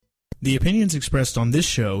The opinions expressed on this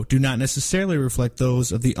show do not necessarily reflect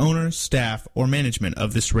those of the owner, staff, or management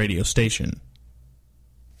of this radio station.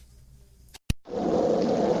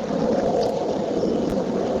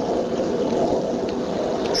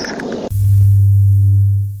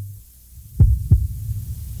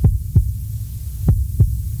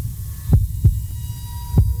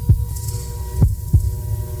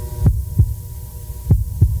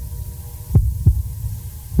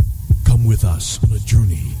 With us on a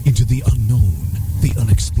journey into the unknown, the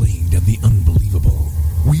unexplained, and the unbelievable.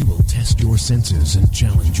 We will test your senses and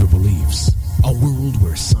challenge your beliefs. A world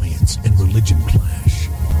where science and religion clash.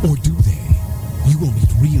 Or do they? You will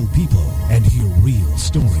meet real people and hear real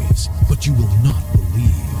stories, but you will not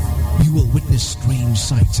believe. You will witness strange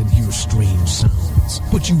sights and hear strange sounds,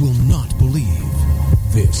 but you will not believe.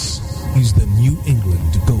 This is the New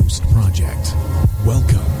England Ghost Project.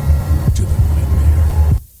 Welcome to the Nightmare.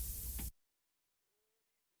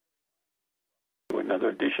 Another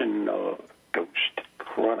edition of Ghost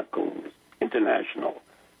Chronicles International.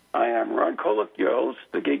 I am Ron Kolick, your host,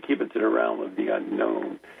 the gatekeeper to the realm of the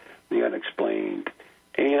unknown, the unexplained,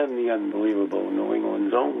 and the unbelievable, New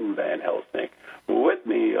England's own Van Helsing. With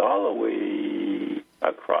me all the way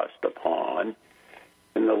across the pond,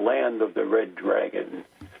 in the land of the Red Dragon,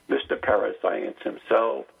 Mr. Parascience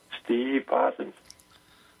himself, Steve Parsons.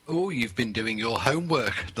 Oh, you've been doing your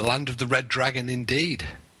homework. The land of the Red Dragon, indeed.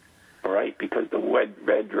 Right, because the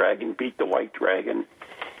red dragon beat the white dragon,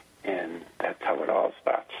 and that's how it all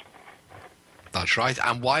starts. That's right.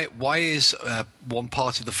 And why is one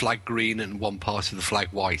part of the flag green and one part of the flag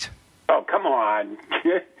white? Oh, come on.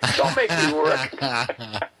 Don't make me work.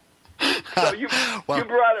 So you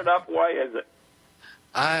brought it up. Why is it?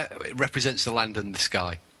 It represents the land and the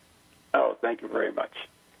sky. Oh, thank you very much.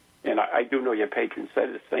 And I do know your patron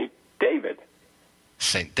saint is St. David.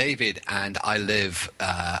 St. David, and I live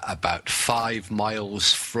about 5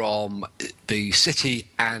 miles from the city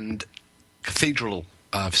and cathedral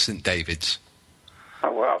of St. David's.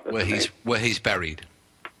 Oh, wow. Where he's buried.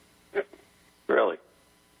 Really?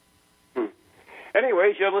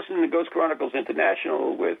 Anyways, you're listening to Ghost Chronicles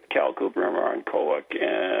International with Cal Cooper and Ron Kolick,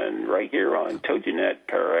 and right here on TogiNet,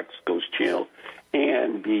 Pararex, Ghost Channel,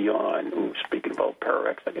 and beyond. Ooh, speaking about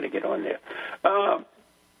Pararex, I got to get on there.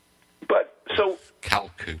 So Cal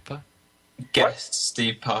Cooper, guest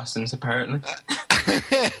Steve Parsons, apparently.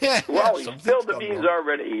 Well, he spilled the beans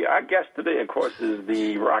already. Our guest today, of course, is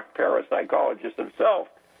the rock parapsychologist himself,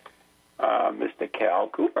 Mr. Cal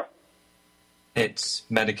Cooper. It's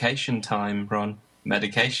medication time, Ron.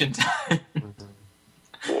 Medication time.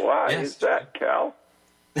 Why is that, Cal?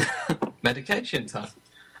 Medication time.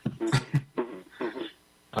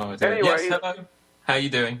 Oh, anyway, yes, hello. How are you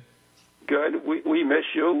doing? Good. We miss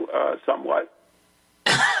you somewhat.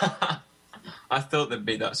 I thought there'd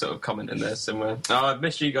be that sort of comment in there somewhere. Oh, I've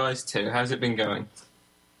missed you guys too. How's it been going?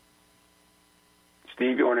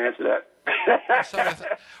 Steve, you want to answer that? Sorry,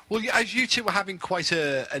 well, as you two were having quite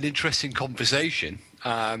an interesting conversation,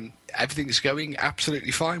 everything's going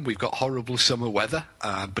absolutely fine. We've got horrible summer weather,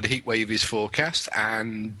 but a heat wave is forecast,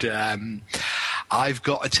 and I've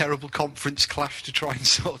got a terrible conference clash to try and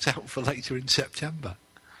sort out for later in September.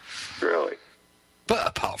 Really? But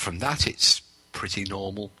apart from that, it's pretty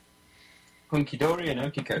normal. Hunky-dory and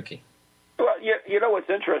okie-dokie. Well, you know what's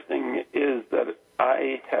interesting is that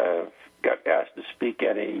I have got asked to speak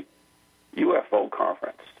at a UFO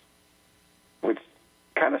conference, which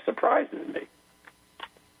kind of surprises me.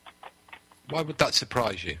 Why would that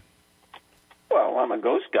surprise you? Well, I'm a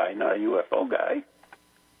ghost guy, not a UFO guy.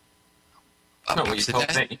 Not what you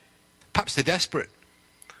told me. Perhaps they're desperate.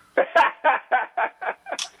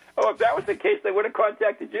 Oh, if that was the case, they would have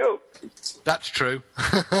contacted you. That's true.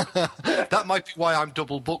 That might be why I'm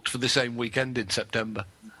double booked for the same weekend in September.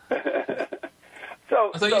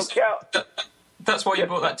 So Cal... That's why you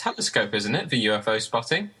bought that telescope, isn't it, for UFO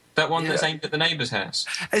spotting? That one that's aimed at the neighbour's house.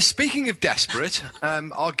 Speaking of desperate,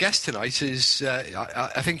 our guest tonight is,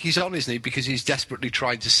 I think he's on, isn't he, because he's desperately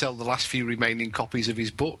trying to sell the last few remaining copies of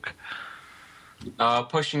his book.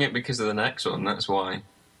 Pushing it because of the next one, that's why.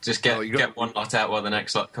 Just get one lot out while the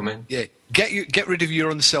next lot come in. Yeah, get rid of your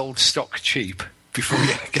unsold stock cheap before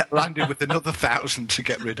you get landed with another 1,000 to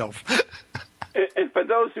get rid of. And for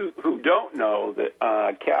those who don't know, that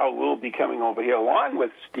Cal will be coming over here along with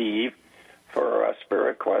Steve for a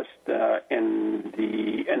Spirit Quest in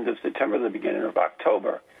the end of September, the beginning of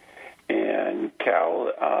October. And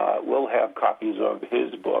Cal will have copies of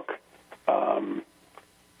his book,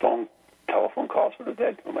 Telephone Calls for the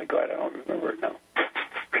Dead. Oh, my God, I don't remember it now.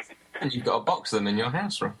 And you've got a box of them in your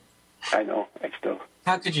house, right? I know, I still.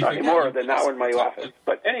 How could you not forget? Anymore, they're now in my office.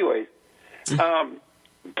 But anyways,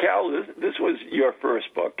 Cal, this was your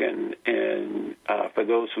first book, and for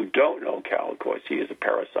those who don't know Cal, of course, he is a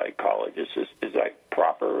parapsychologist. Is that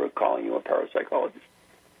proper calling you a parapsychologist?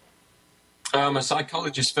 I'm a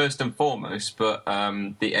psychologist first and foremost, but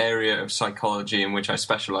the area of psychology in which I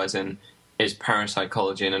specialise in is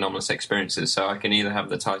parapsychology and anomalous experiences, so I can either have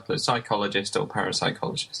the title of psychologist or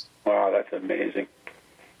parapsychologist. Wow, that's amazing.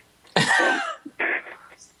 A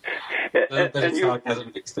little bit of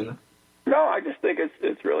sarcasm mixed in there. No, I just think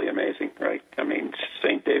it's really amazing, right? I mean,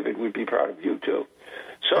 St. David would be proud of you, too.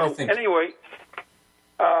 So, anyway,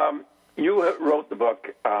 you wrote the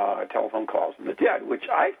book, Telephone Calls from the Dead, which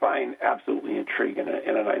I find absolutely intriguing,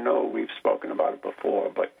 and I know we've spoken about it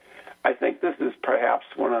before, but I think this is perhaps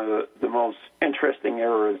one of the most interesting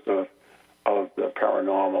areas of the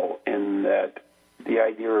paranormal, in that the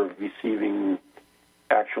idea of receiving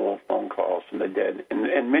actual phone calls from the dead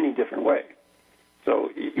in many different ways.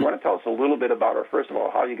 So you want to tell us a little bit about it, first of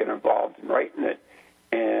all, how you get involved in writing it,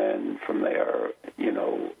 and from there,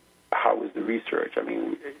 how was the research? I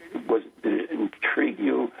mean, did it intrigue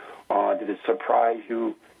you, did it surprise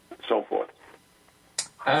you, so forth?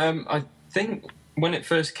 I think when it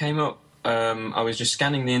first came up, I was just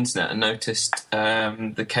scanning the internet and noticed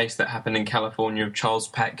the case that happened in California of Charles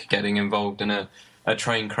Peck getting involved in a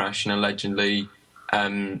train crash and allegedly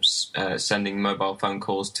sending mobile phone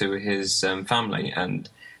calls to his family, and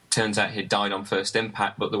turns out he'd died on first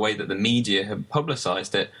impact, but the way that the media had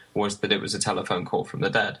publicised it was that it was a telephone call from the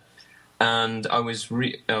dead. And I was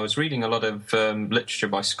reading a lot of literature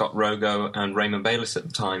by Scott Rogo and Raymond Bayless at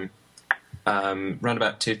the time, around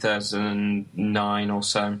about 2009 or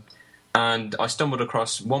so, and I stumbled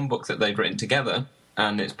across one book that they'd written together,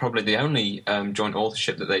 and it's probably the only joint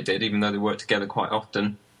authorship that they did, even though they worked together quite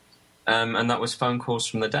often. And that was Phone Calls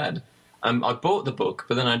from the Dead. I bought the book,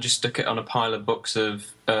 but then I just stuck it on a pile of books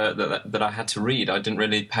that I had to read. I didn't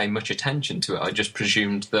really pay much attention to it. I just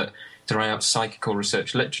presumed that throughout psychical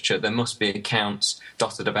research literature there must be accounts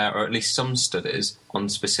dotted about, or at least some studies on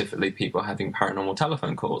specifically people having paranormal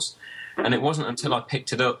telephone calls. And it wasn't until I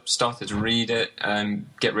picked it up, started to read it,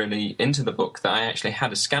 get really into the book, that I actually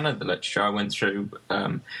had a scan of the literature. I went through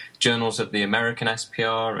journals of the American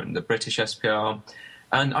SPR and the British SPR,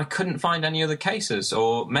 and I couldn't find any other cases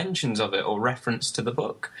or mentions of it or reference to the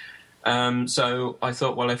book. So I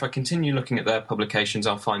thought, well, if I continue looking at their publications,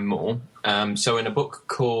 I'll find more. So in a book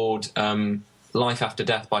called Life After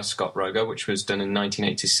Death by Scott Rogo, which was done in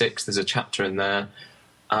 1986, there's a chapter in there.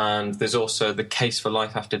 And there's also The Case for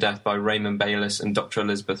Life After Death by Raymond Bayless and Dr.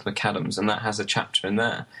 Elizabeth McAdams, and that has a chapter in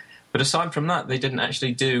there. But aside from that, they didn't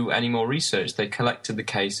actually do any more research. They collected the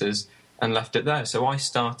cases and left it there. So I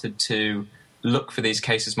started to look for these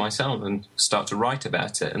cases myself and start to write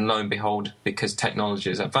about it. And lo and behold, because technology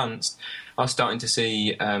has advanced, I was starting to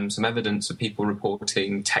see some evidence of people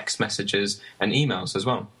reporting text messages and emails as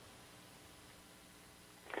well.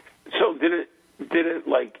 So did it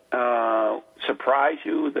surprise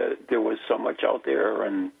you that there was so much out there,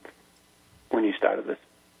 and when you started this?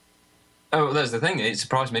 Oh, that's the thing. It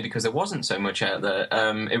surprised me because there wasn't so much out there.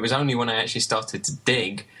 It was only when I actually started to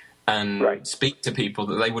dig and speak to people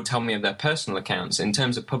that they would tell me of their personal accounts. In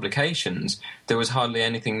terms of publications, there was hardly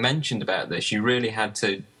anything mentioned about this. You really had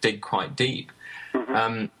to dig quite deep.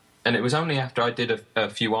 Mm-hmm. And it was only after I did a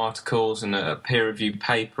few articles and a peer-reviewed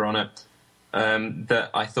paper on it that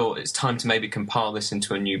I thought it's time to maybe compile this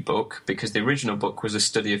into a new book, because the original book was a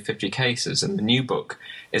study of 50 cases, and the new book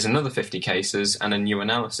is another 50 cases and a new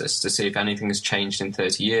analysis to see if anything has changed in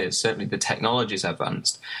 30 years. Certainly the technology's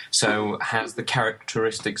advanced. So has the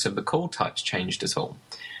characteristics of the call types changed at all?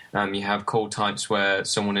 You have call types where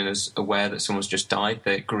someone is aware that someone's just died,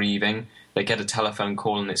 they're grieving, they get a telephone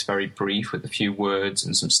call and it's very brief with a few words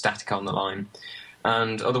and some static on the line.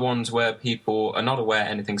 And other ones where people are not aware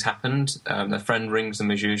anything's happened. Their friend rings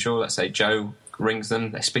them as usual. Let's say Joe rings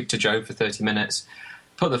them. They speak to Joe for 30 minutes,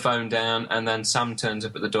 put the phone down, and then Sam turns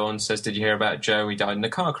up at the door and says, "Did you hear about Joe? He died in a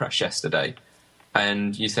car crash yesterday."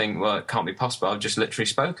 And you think, well, it can't be possible. I've just literally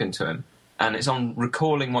spoken to him. And it's on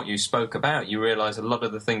recalling what you spoke about, you realise a lot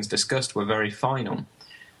of the things discussed were very final.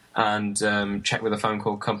 And check with the phone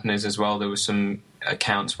call companies as well. There were some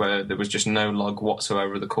accounts where there was just no log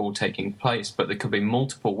whatsoever of the call taking place, but there could be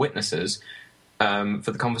multiple witnesses for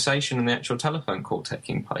the conversation and the actual telephone call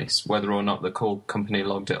taking place, whether or not the call company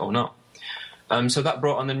logged it or not. So that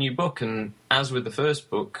brought on the new book, and as with the first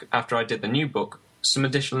book, after I did the new book, some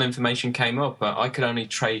additional information came up. I could only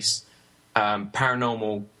trace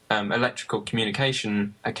paranormal electrical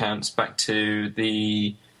communication accounts back to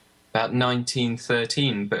about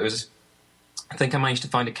 1913, but I think I managed to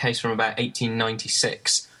find a case from about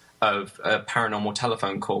 1896, of a paranormal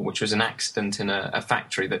telephone call, which was an accident in a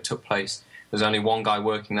factory that took place. There was only one guy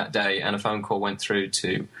working that day, and a phone call went through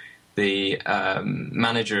to the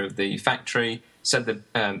manager of the factory, said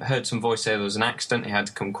that heard some voice say there was an accident, he had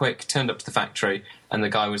to come quick, turned up to the factory, and the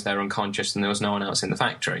guy was there unconscious, and there was no one else in the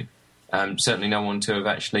factory. Certainly no one to have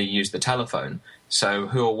actually used the telephone. So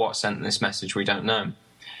who or what sent this message, we don't know.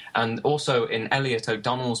 And also in Elliot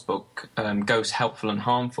O'Donnell's book, Ghosts Helpful and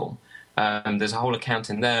Harmful, there's a whole account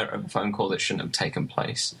in there of a phone call that shouldn't have taken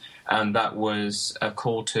place. And that was a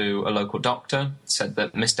call to a local doctor, said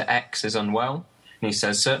that Mr. X is unwell. And he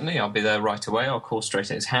says, certainly, I'll be there right away. I'll call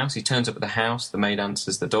straight at his house. He turns up at the house. The maid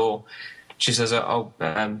answers the door. She says,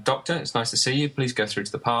 doctor, it's nice to see you. Please go through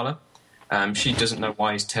to the parlour. She doesn't know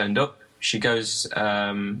why he's turned up. She goes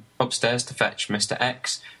upstairs to fetch Mr.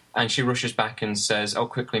 X, and she rushes back and says,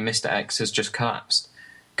 quickly, Mr. X has just collapsed.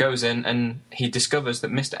 Goes in, and he discovers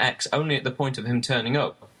that Mr. X, only at the point of him turning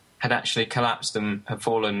up, had actually collapsed and had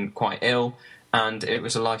fallen quite ill, and it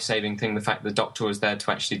was a life-saving thing, the fact the doctor was there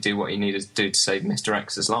to actually do what he needed to do to save Mr.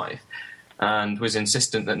 X's life, and was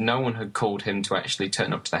insistent that no one had called him to actually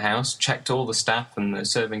turn up to the house, checked all the staff and the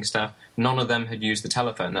serving staff. None of them had used the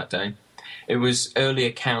telephone that day. It was early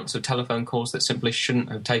accounts of telephone calls that simply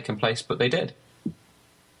shouldn't have taken place, but they did.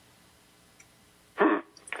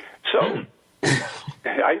 So,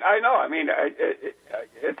 I know, I mean,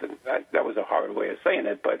 that was a hard way of saying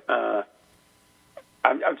it, but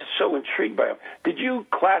I'm just so intrigued by them. Did you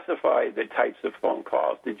classify the types of phone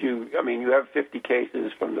calls? You have 50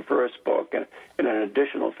 cases from the first book and an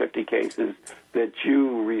additional 50 cases that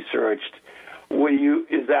you researched.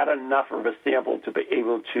 Is that enough of a sample to be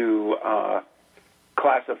able to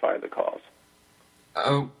classify the calls?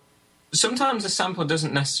 Sometimes a sample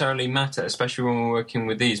doesn't necessarily matter, especially when we're working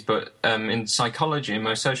with these, but in psychology and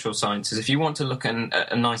most social sciences, if you want to look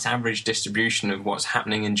at a nice average distribution of what's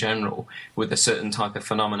happening in general with a certain type of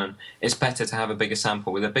phenomenon, it's better to have a bigger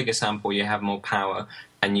sample. With a bigger sample, you have more power,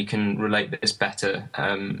 and you can relate this better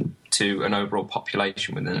to an overall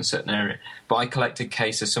population within a certain area. But I collected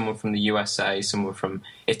cases, some were from the USA, some were from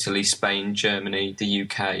Italy, Spain, Germany, the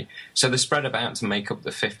UK. So they're spread about to make up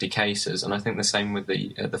the 50 cases, and I think the same with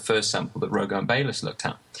the first sample that Rogo and Bayliss looked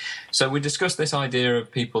at. So we discussed this idea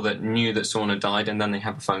of people that knew that someone had died and then they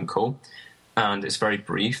have a phone call, and it's very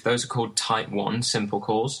brief. Those are called type 1 simple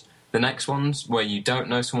calls. The next ones, where you don't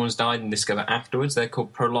know someone's died and discover afterwards, they're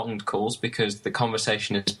called prolonged calls because the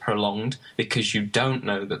conversation is prolonged because you don't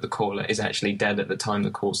know that the caller is actually dead at the time the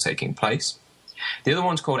call's taking place. The other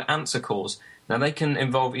one's called answer calls. Now, they can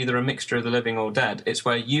involve either a mixture of the living or dead. It's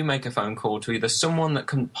where you make a phone call to either someone that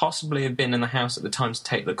can possibly have been in the house at the time to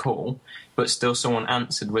take the call, but still someone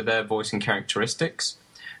answered with their voice and characteristics.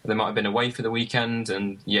 They might have been away for the weekend,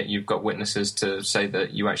 and yet you've got witnesses to say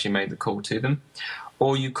that you actually made the call to them.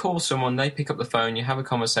 Or you call someone, they pick up the phone, you have a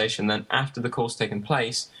conversation, then after the call's taken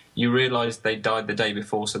place, you realise they died the day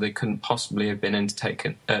before, so they couldn't possibly have been in to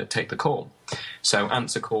take the call. So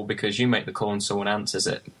answer call because you make the call and someone answers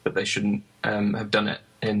it, but they shouldn't have done it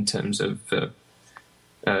in terms of the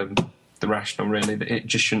rational, really. It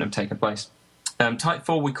just shouldn't have taken place. Type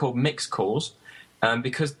 4 we call mixed calls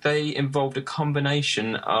because they involved a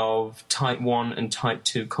combination of type 1 and type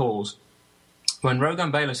 2 calls. When Rogo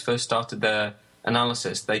and Bayliss first started their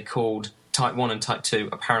analysis, they called type 1 and type 2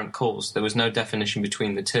 apparent calls. There was no definition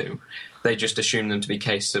between the two. They just assumed them to be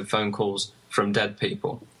cases of phone calls from dead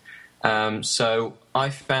people. So I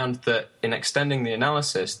found that in extending the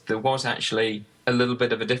analysis, there was actually a little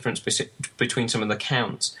bit of a difference between some of the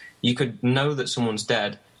counts. You could know that someone's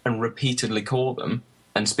dead and repeatedly call them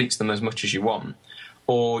and speak to them as much as you want.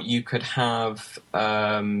 Or you could have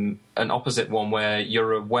an opposite one where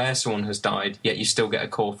you're aware someone has died, yet you still get a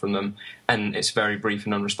call from them, and it's very brief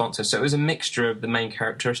and unresponsive. So it was a mixture of the main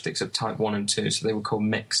characteristics of type 1 and 2, so they were called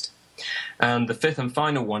mixed. And the fifth and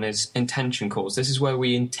final one is intention calls. This is where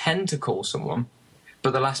we intend to call someone, but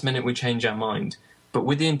at the last minute we change our mind. But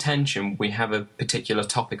with the intention, we have a particular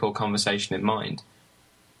topic or conversation in mind.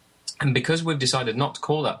 And because we've decided not to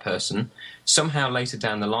call that person, somehow later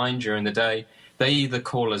down the line during the day, they either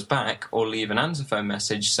call us back or leave an answer phone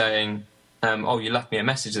message saying, you left me a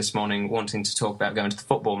message this morning wanting to talk about going to the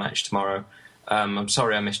football match tomorrow. I'm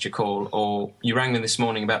sorry I missed your call. Or you rang me this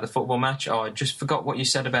morning about the football match. I just forgot what you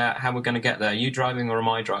said about how we're going to get there. Are you driving or am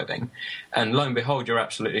I driving? And lo and behold, you're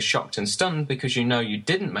absolutely shocked and stunned because you know you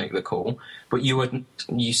didn't make the call, but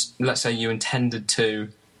let's say you intended to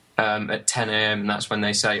at 10 a.m. and that's when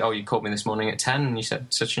they say, you called me this morning at 10 and you said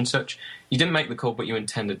such and such. You didn't make the call, but you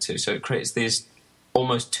intended to. So it creates these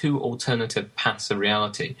almost two alternative paths of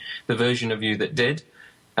reality. The version of you that did,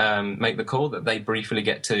 make the call that they briefly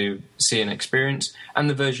get to see and experience, and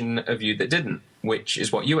the version of you that didn't, which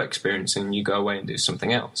is what you experience and you go away and do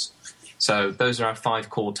something else. So those are our 5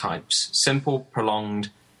 call types: simple, prolonged,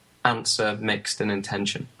 answer, mixed, and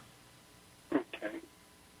intention. Okay.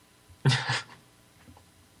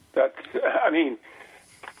 That's, I mean,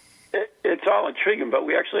 it's all intriguing, but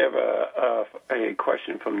we actually have a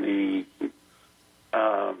question from the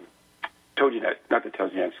TogiNet, not the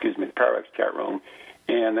TogiNet, excuse me, the Pararex chat room,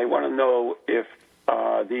 and they want to know if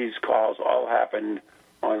these calls all happened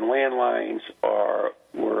on landlines or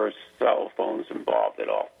were cell phones involved at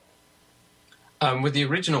all. With the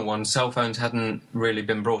original one, cell phones hadn't really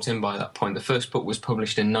been brought in by that point. The first book was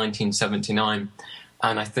published in 1979,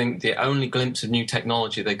 and I think the only glimpse of new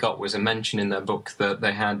technology they got was a mention in their book that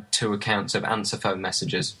they had 2 accounts of answer phone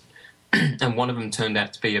messages, and one of them turned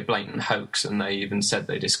out to be a blatant hoax, and they even said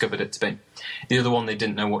they discovered it to be. The other one, they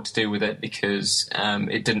didn't know what to do with it because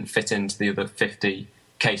it didn't fit into the other 50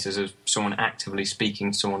 cases of someone actively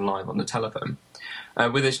speaking to someone live on the telephone.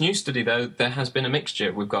 With this new study, though, there has been a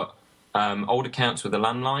mixture. We've got old accounts with the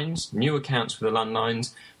landlines, new accounts with the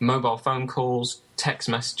landlines, mobile phone calls, text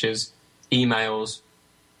messages, emails,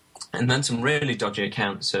 and then some really dodgy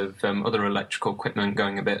accounts of other electrical equipment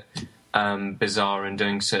going a bit bizarre and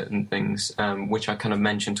doing certain things, which I kind of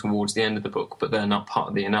mentioned towards the end of the book, but they're not part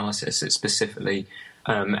of the analysis. It's specifically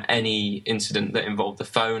any incident that involved the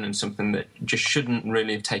phone and something that just shouldn't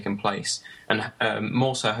really have taken place, and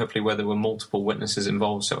more so hopefully where there were multiple witnesses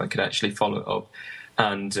involved, so I could actually follow it up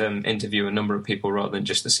and interview a number of people rather than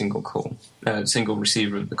just a single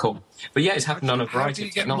receiver of the call. But yeah, it's happened on a variety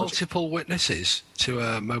of technology. How do you get multiple witnesses to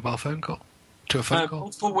a mobile phone call? To a phone call?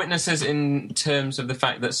 Multiple witnesses in terms of the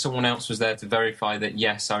fact that someone else was there to verify that,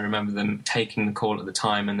 yes, I remember them taking the call at the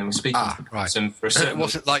time and they were speaking to the person for a certain... It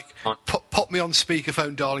wasn't like, pop me on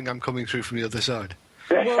speakerphone, darling, I'm coming through from the other side.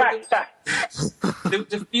 Well,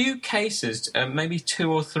 the few cases, maybe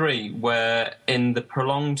 2 or 3, where in the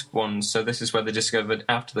prolonged ones, so this is where they discovered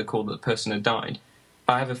after the call that the person had died,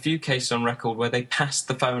 I have a few cases on record where they passed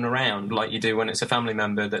the phone around like you do when it's a family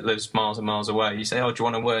member that lives miles and miles away. You say, oh, do you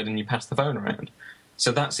want a word? And you pass the phone around.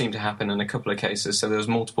 So that seemed to happen in a couple of cases, so there was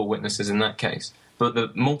multiple witnesses in that case. But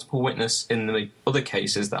the multiple witness in the other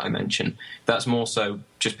cases that I mentioned, that's more so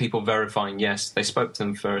just people verifying, yes, they spoke to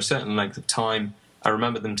them for a certain length of time, I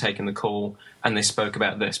remember them taking the call, and they spoke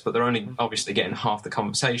about this, but they're only obviously getting half the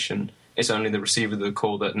conversation. It's only the receiver of the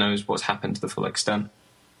call that knows what's happened to the full extent.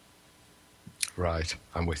 Right,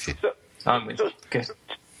 I'm with you. I'm with you. Okay.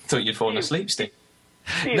 Thought you'd fallen asleep, Steve.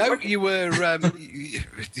 No, you were...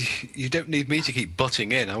 you don't need me to keep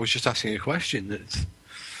butting in. I was just asking a question.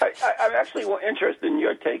 I'm actually interested in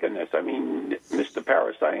your take on this. I mean, Mr.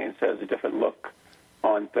 Parascience has a different look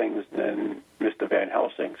on things than Mr. Van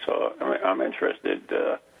Helsing, so I'm interested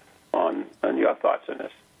on your thoughts on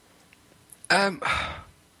this.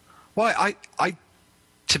 Well, I,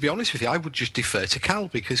 to be honest with you, I would just defer to Cal,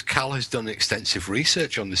 because Cal has done extensive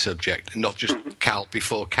research on the subject, not just Cal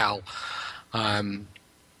before Cal, Rogo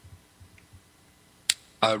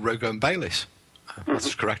and Bayliss.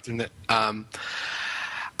 That's correct, isn't it? And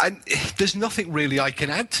there's nothing really I can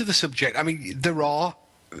add to the subject. I mean, there are,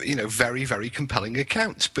 very, very compelling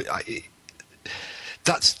accounts, but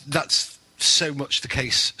that's so much the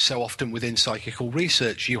case so often within psychical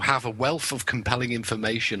research. You have a wealth of compelling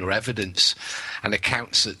information or evidence and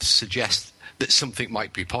accounts that suggest that something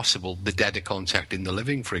might be possible, the dead are contacting the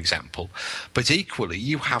living, for example. But equally,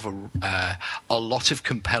 you have a lot of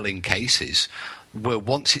compelling cases where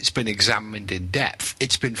once it's been examined in depth,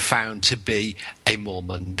 it's been found to be a more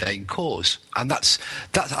mundane cause. And that's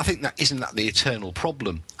I think that isn't that the eternal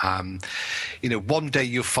problem. One day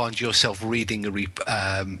you'll find yourself reading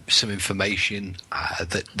some information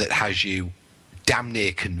that has you damn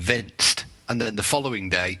near convinced, and then the following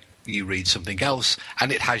day you read something else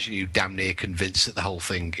and it has you damn near convinced that the whole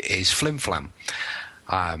thing is flim-flam.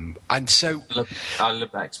 And so... I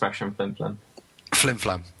love that expression, flim-flam.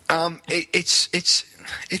 Flim-flam. It's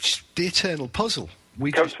the eternal puzzle.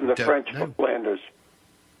 It comes from the French for Flanders.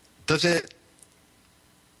 Does it?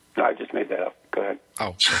 No, I just made that up. Go ahead.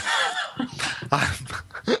 Oh.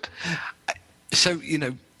 So,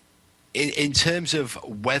 in terms of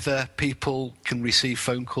whether people can receive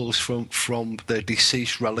phone calls from their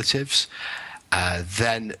deceased relatives,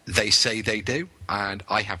 then they say they do, and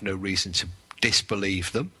I have no reason to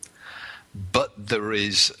disbelieve them. But there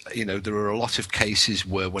are a lot of cases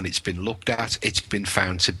where, when it's been looked at, it's been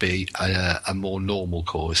found to be a more normal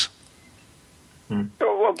cause.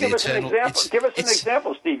 Well, give us an example. Give us an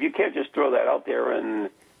example, Steve. You can't just throw that out there and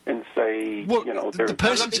and say, Well, there's the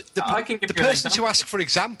person I can give the you an person to example. ask for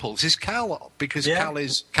examples is Cal, because Yeah.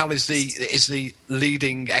 Cal is the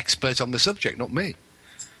leading expert on the subject, not me.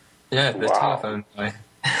 Yeah, the Wow. telephone guy.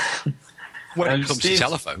 When it comes Steve's- to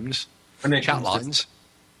telephones, when it chat comes to- lines.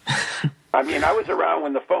 I mean, I was around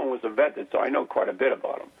when the phone was invented, so I know quite a bit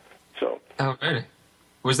about them. So, Oh, really?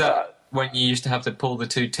 Was that when you used to have to pull the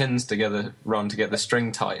two tins together, Ron, to get the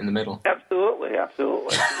string tight in the middle? absolutely.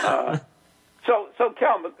 So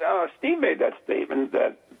Cal, Steve made that statement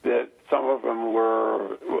that some of them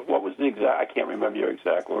were, what was the exact, I can't remember your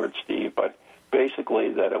exact words, Steve, but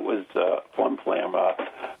basically that it was flim-flam.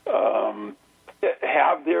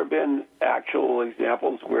 Have there been actual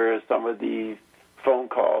examples where some of these phone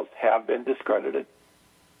calls have been discredited?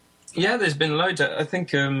 Yeah, there's been loads. I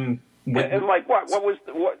think. And like what?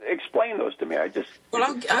 Explain those to me.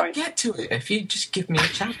 Well, I'll get to it if you just give me a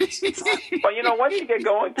chance. Well, once you get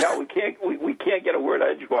going, Cal, we can't get a word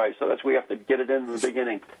edgewise, so we have to get it in the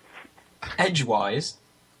beginning. Edgewise.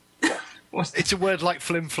 It's a word like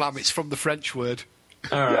flim-flam. It's from the French word.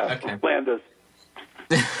 All right. Yeah, Okay. Flanders.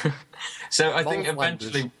 So I think Vol Flanders.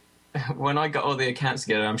 eventually, when I got all the accounts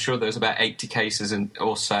together, I'm sure there was about 80 cases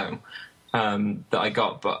or so that I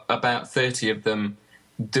got, but about 30 of them,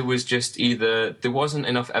 there was just either there wasn't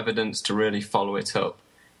enough evidence to really follow it up,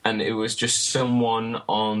 and it was just someone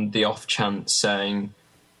on the off chance saying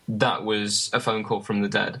that was a phone call from the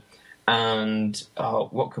dead. And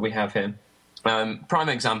what could we have here? Prime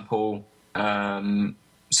example,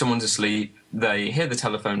 someone's asleep, they hear the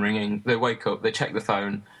telephone ringing, they wake up, they check the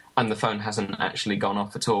phone, and the phone hasn't actually gone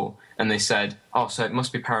off at all. And they said, so it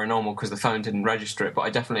must be paranormal because the phone didn't register it, but I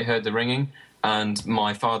definitely heard the ringing, and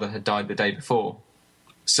my father had died the day before.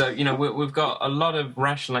 So, we've got a lot of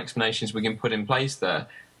rational explanations we can put in place there.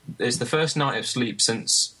 It's the first night of sleep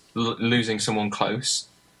since losing someone close,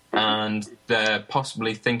 and they're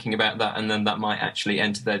possibly thinking about that, and then that might actually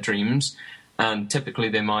enter their dreams. And typically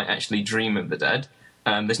they might actually dream of the dead.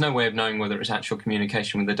 There's no way of knowing whether it's actual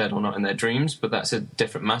communication with the dead or not in their dreams, but that's a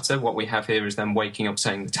different matter. What we have here is them waking up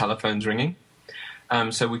saying the telephone's ringing.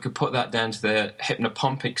 So we could put that down to the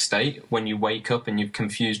hypnopompic state. When you wake up and you've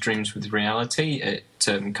confused dreams with reality, it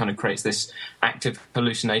kind of creates this active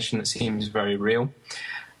hallucination that seems very real.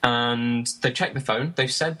 And they check the phone.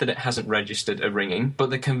 They've said that it hasn't registered a ringing, but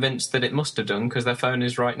they're convinced that it must have done because their phone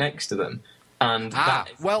is right next to them. And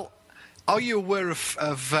Well, are you aware of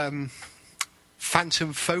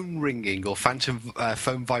phantom phone ringing or phantom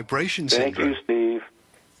phone vibration Thank syndrome? you, Steve.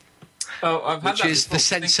 I've had Which that is before. the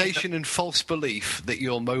sensation and false belief that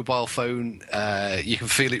your mobile phone, you can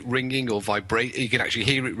feel it ringing or vibrate. You can actually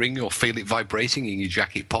hear it ringing or feel it vibrating in your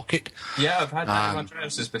jacket pocket. Yeah, I've had that in my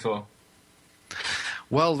trousers before.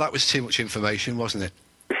 Well, that was too much information, wasn't it?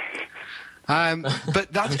 But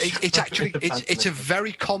it's actually it's a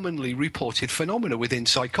very commonly reported phenomena within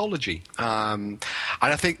psychology, and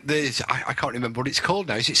I think I can't remember what it's called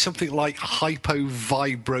now. Is it something like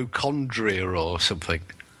hypovibrochondria or something?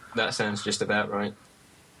 That sounds just about right.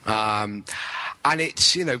 And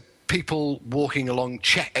it's people walking along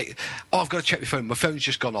I've got to check my phone. My phone's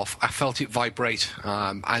just gone off. I felt it vibrate,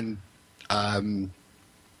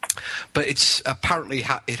 but it's apparently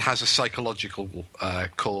it has a psychological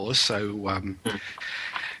cause. So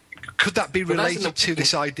could that be related to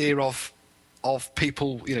this idea of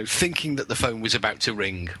people thinking that the phone was about to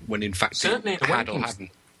ring when in fact Certainly it had or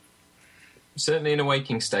hadn't? Certainly in a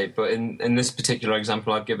waking state, but in this particular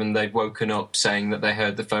example I've given, they've woken up saying that they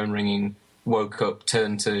heard the phone ringing, woke up,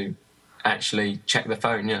 turned to actually check the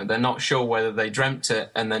phone. They're not sure whether they dreamt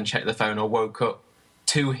it and then checked the phone or woke up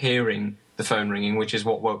to hearing the phone ringing, which is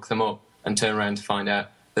what woke them up, and turn around to find out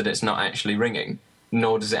that it's not actually ringing,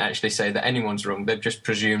 nor does it actually say that anyone's wrong. They've just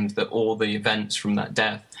presumed that all the events from that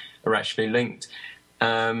death are actually linked.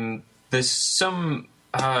 There's some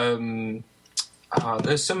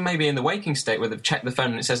maybe in the waking state where they've checked the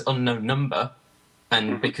phone and it says unknown number,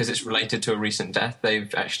 and because it's related to a recent death,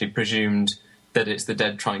 they've actually presumed that it's the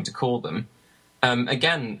dead trying to call them.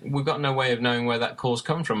 Again, we've got no way of knowing where that call's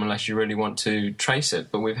come from unless you really want to trace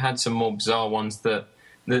it, but we've had some more bizarre ones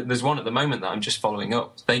there's one at the moment that I'm just following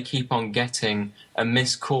up. They keep on getting a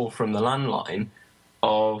missed call from the landline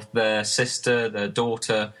of their sister, their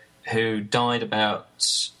daughter, who died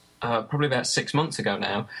probably about 6 months ago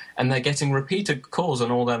now, and they're getting repeated calls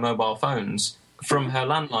on all their mobile phones from her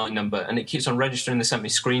landline number, and it keeps on registering. They sent me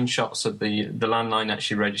screenshots of the landline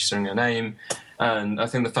actually registering her name, and I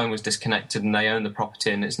think the phone was disconnected and they own the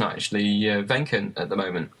property and it's not actually vacant at the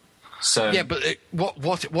moment. So yeah, but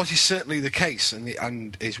what is certainly the case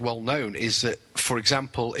and is well known is that, for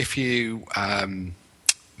example, if you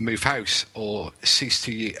move house or cease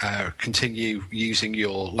to continue using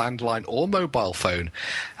your landline or mobile phone,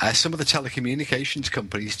 some of the telecommunications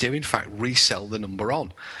companies do in fact resell the number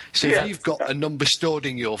on. So if you've got a number stored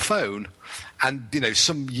in your phone, and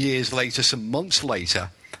some years later, some months later,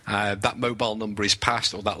 that mobile number is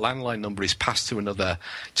passed, or that landline number is passed to another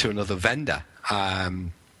vendor.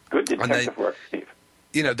 Good detective work, Steve.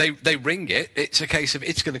 They ring it. It's a case of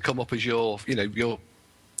it's going to come up as your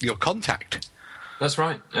contact. That's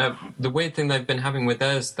right. The weird thing they've been having with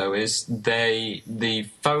theirs, though, is the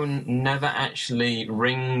phone never actually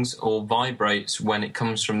rings or vibrates when it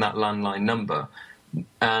comes from that landline number,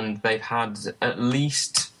 and they've had at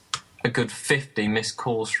least a good 50 missed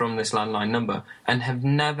calls from this landline number, and have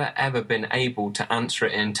never ever been able to answer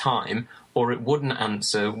it in time, or it wouldn't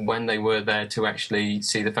answer when they were there to actually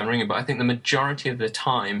see the phone ringing. But I think the majority of the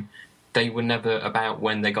time, they were never about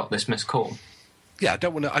when they got this missed call. Yeah, I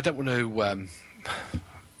don't want to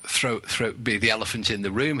be the elephant in the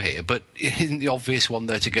room here, but isn't the obvious one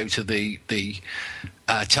there to go to the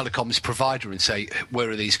telecoms provider and say, where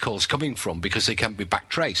are these calls coming from? Because they can be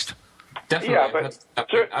backtraced. Definitely. Yeah, but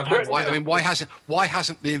why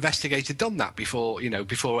hasn't the investigator done that before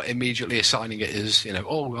immediately assigning it as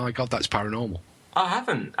oh my God, that's paranormal? I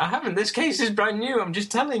haven't. This case is brand new. I'm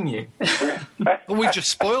just telling you. Well, we've just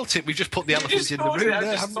spoilt it. We've just put the elephant in the room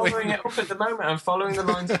there, haven't we? I'm following it up at the moment. I'm following the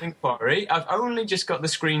lines of inquiry. I've only just got the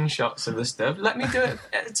screenshots of the stuff. Let me do it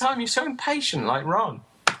at a time. You're so impatient, like Ron.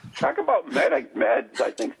 Talk about meds.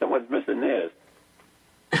 I think someone's missing theirs.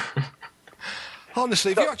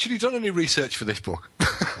 Honestly, have you actually done any research for this book?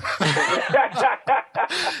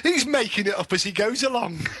 He's making it up as he goes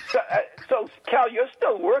along. So, Cal, you're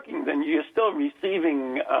still working, then you're still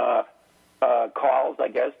receiving calls, I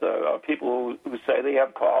guess, people who say they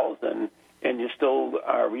have calls, and you're still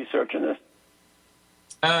researching this?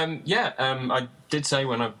 I did say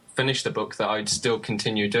when I finished the book that I'd still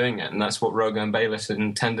continue doing it, and that's what Rogo and Bayliss had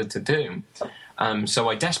intended to do. So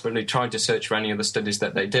I desperately tried to search for any of the studies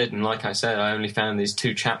that they did, and like I said, I only found these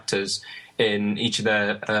 2 chapters in each of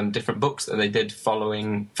their different books that they did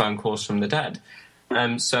following phone calls from the dead.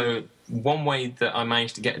 So one way that I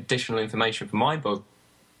managed to get additional information for my book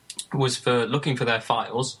was for looking for their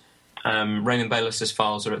files. Raymond Bayliss's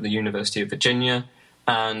files are at the University of Virginia,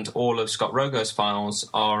 and all of Scott Rogo's files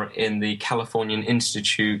are in the Californian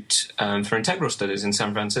Institute for Integral Studies in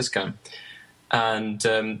San Francisco. And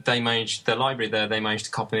the library there, they managed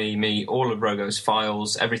to copy me all of Rogo's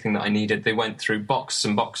files, everything that I needed. They went through boxes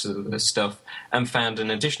and boxes of this stuff and found an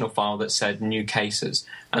additional file that said new cases.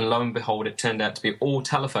 And lo and behold, it turned out to be all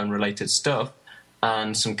telephone-related stuff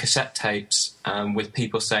and some cassette tapes with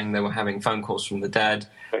people saying they were having phone calls from the dead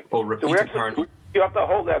or repeated paranormal. You have to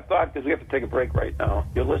hold that thought because we have to take a break right now.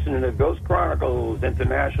 You're listening to Ghost Chronicles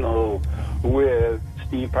International with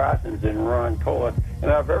Steve Parsons and Ron Kolick,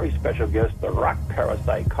 and our very special guest, the rock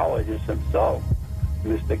parapsychologist himself,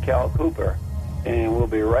 Mr. Cal Cooper. And we'll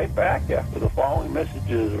be right back after the following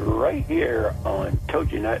messages right here on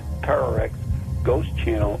TogiNet, TerrorX, Ghost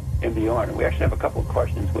Channel, and beyond. And we actually have a couple of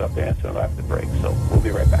questions we'll have to answer after the break, so we'll be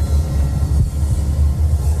right back.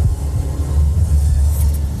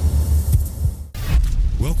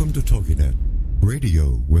 Welcome to TogiNet,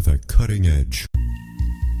 radio with a cutting edge.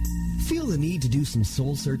 Feel the need to do some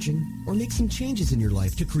soul searching or make some changes in your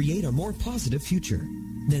life to create a more positive future?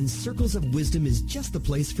 Then Circles of Wisdom is just the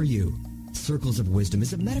place for you. Circles of Wisdom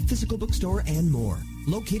is a metaphysical bookstore and more,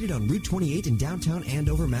 located on Route 28 in downtown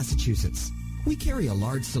Andover, Massachusetts. We carry a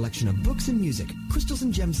large selection of books and music, crystals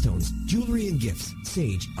and gemstones, jewelry and gifts,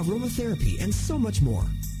 sage, aromatherapy, and so much more,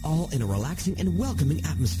 all in a relaxing and welcoming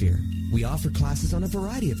atmosphere. We offer classes on a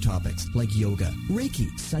variety of topics like yoga,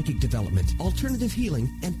 Reiki, psychic development, alternative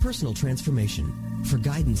healing, and personal transformation. For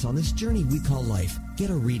guidance on this journey we call life,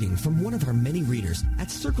 get a reading from one of our many readers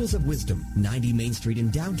at Circles of Wisdom, 90 Main Street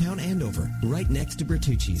in downtown Andover, right next to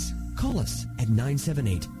Bertucci's. Call us at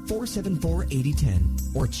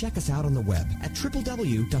 978-474-8010 or check us out on the web at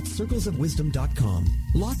www.circlesofwisdom.com.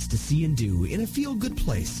 Lots to see and do in a feel-good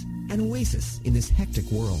place, an oasis in this hectic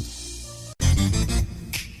world.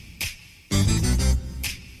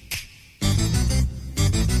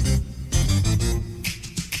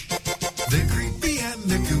 They're creepy and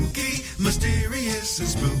they're kooky, mysterious and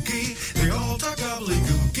spooky. They all talk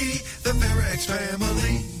gobbledygooky, the TerrorX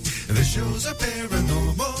family. The shows are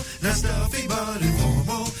paranormal, not stuffy but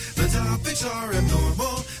informal. The topics are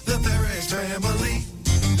abnormal, the TerrorX family.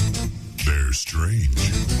 They're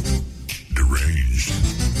strange, deranged,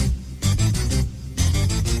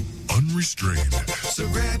 unrestrained. So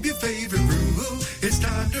grab your favorite brew, it's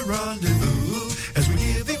time to rendezvous as we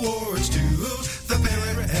give awards to the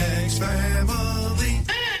TerrorX family.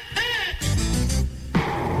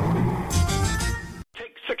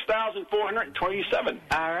 1427.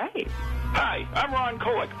 All right. Hi, I'm Ron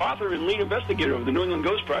Kolek, author and lead investigator of the New England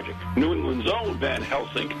Ghost Project, New England's own Van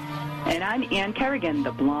Helsing. And I'm Ann Kerrigan,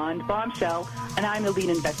 the blonde bombshell, and I'm the lead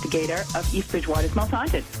investigator of East Bridgewater's Most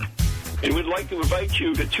Haunted. And we'd like to invite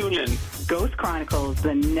you to tune in Ghost Chronicles,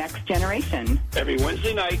 The Next Generation, every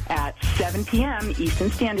Wednesday night at 7 p.m.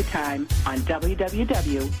 Eastern Standard Time on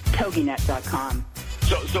www.toginet.com.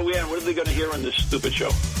 So Ann, what are they going to hear on this stupid show?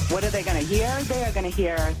 What are they going to hear? They are going to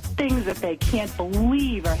hear things that they can't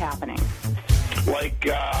believe are happening. Like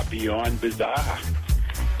Beyond Bizarre.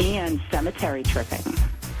 And cemetery tripping.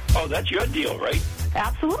 Oh, that's your deal, right?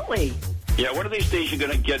 Absolutely. Yeah, one of these days you're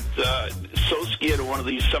going to get so scared of one of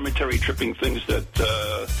these cemetery tripping things that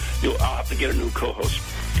I'll have to get a new co-host.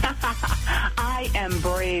 I am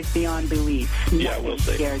brave beyond belief. Yeah, we'll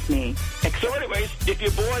see. Scares me. So anyways, if you're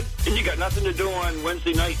bored and you got nothing to do on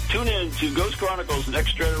Wednesday night, tune in to Ghost Chronicles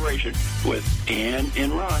Next Generation with Ann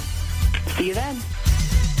and Ron. See you then.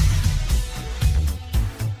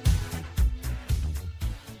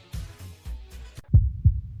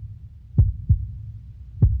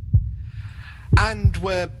 And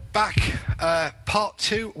we're back, part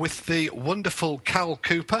 2 with the wonderful Cal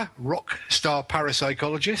Cooper, rock star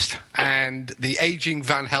parapsychologist, and the aging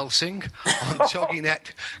Van Helsing on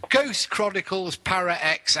TogiNet, Ghost Chronicles, Para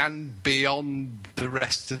X, and beyond the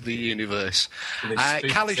rest of the universe.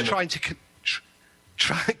 Cal is trying to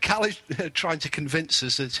trying to convince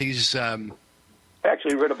us that he's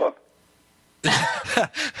actually read a book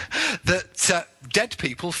that dead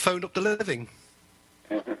people phone up the living.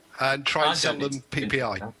 Mm-hmm. And try and sell them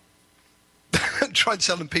PPI. Try and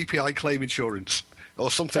sell them PPI claim insurance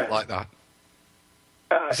or something like that.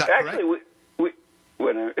 Is that actually, correct?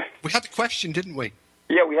 We had a question, didn't we?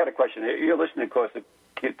 Yeah, we had a question. You're listening, of course, to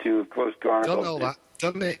Ghost Chronicles. Done all that.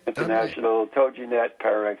 Done it. International, TogiNet,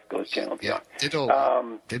 Parax, Ghost Channel. Yeah, did all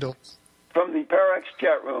that. Did all. From the Parax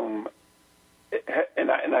chat room,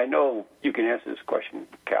 and I know you can answer this question,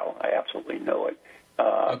 Cal. I absolutely know it.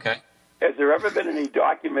 Okay. Has there ever been any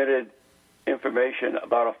documented information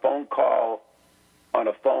about a phone call on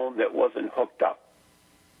a phone that wasn't hooked up?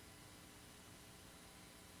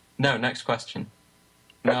 No, next question.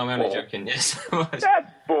 No, I'm only joking. Yes. That's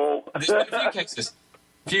bull. There's been a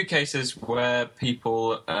few cases where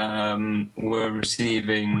people were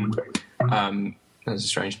receiving, there's a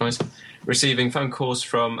strange noise, receiving phone calls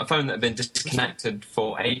from a phone that had been disconnected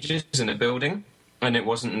for ages in a building. And it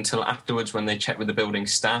wasn't until afterwards when they checked with the building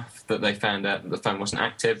staff that they found out that the phone wasn't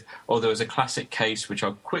active. Or there was a classic case, which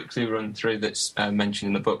I'll quickly run through, that's mentioned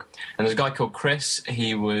in the book. And there's a guy called Chris.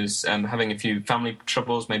 He was having a few family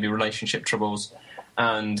troubles, maybe relationship troubles,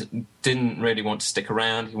 and didn't really want to stick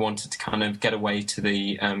around. He wanted to kind of get away to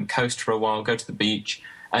the coast for a while, go to the beach,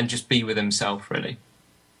 and just be with himself, really.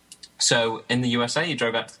 So in the USA, he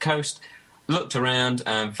drove out to the coast, looked around,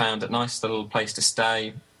 and found a nice little place to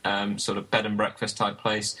stay, sort of bed and breakfast type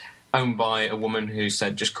place, owned by a woman who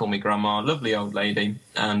said, "Just call me Grandma," lovely old lady,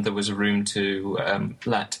 and there was a room to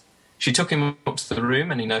let. She took him up to the room,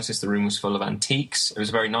 and he noticed the room was full of antiques. It was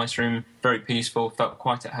a very nice room, very peaceful, felt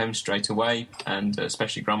quite at home straight away, and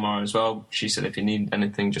especially Grandma as well. She said, "If you need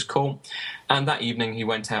anything, just call." And that evening he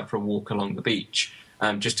went out for a walk along the beach,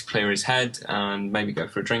 just to clear his head and maybe go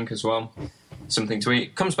for a drink as well. Something to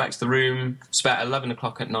eat. Comes back to the room. It's about 11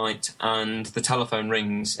 o'clock at night, and the telephone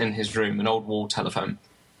rings in his room, an old wall telephone.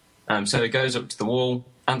 So he goes up to the wall,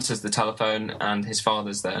 answers the telephone, and his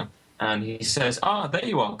father's there. And he says, there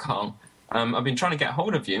you are, Carl. I've been trying to get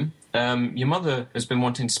hold of you. Your mother has been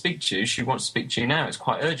wanting to speak to you. She wants to speak to you now. It's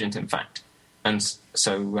quite urgent, in fact. And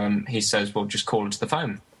so he says, well, just call her to the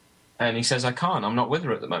phone. And he says, I can't. I'm not with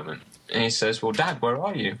her at the moment. And he says, well, Dad, where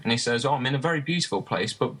are you? And he says, I'm in a very beautiful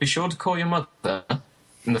place, but be sure to call your mother.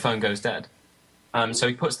 And the phone goes dead. So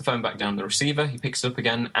he puts the phone back down the receiver, he picks it up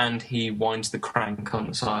again, and he winds the crank on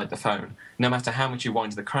the side of the phone. No matter how much he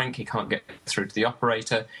winds the crank, he can't get through to the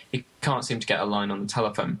operator. He can't seem to get a line on the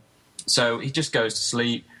telephone. So he just goes to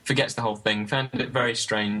sleep, forgets the whole thing, found it very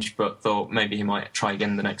strange, but thought maybe he might try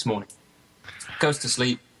again the next morning. Goes to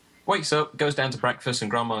sleep, wakes up, goes down to breakfast,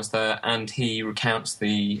 and Grandma's there, and he recounts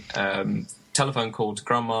the telephone call to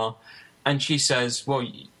Grandma, and she says, well,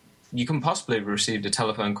 you can possibly have received a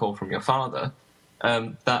telephone call from your father.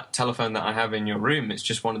 That telephone that I have in your room, it's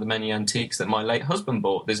just one of the many antiques that my late husband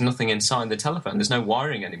bought. There's nothing inside the telephone. There's no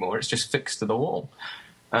wiring anymore. It's just fixed to the wall.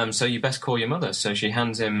 So you best call your mother. So she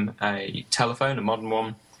hands him a telephone, a modern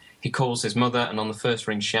one. He calls his mother, and on the first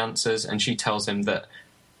ring she answers, and she tells him that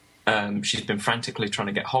she's been frantically trying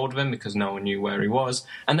to get hold of him because no one knew where he was.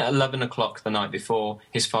 And at 11 o'clock the night before,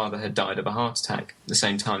 his father had died of a heart attack. At the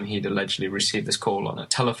same time, he'd allegedly received this call on a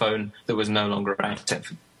telephone that was no longer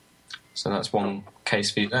active. So that's one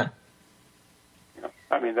case for you there. Yeah.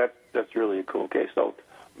 I mean, that's really a cool case. So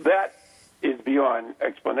that is beyond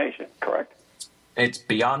explanation, correct? It's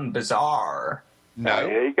beyond bizarre. No.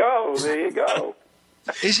 There you go.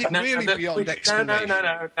 Is it really beyond explanation?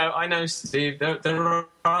 No. I know, Steve. There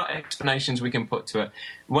are explanations we can put to it.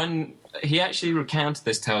 When he actually recounted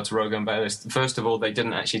this tale to Rogo and Bayliss, first of all, they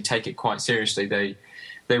didn't actually take it quite seriously.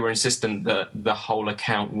 They were insistent that the whole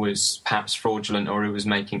account was perhaps fraudulent or he was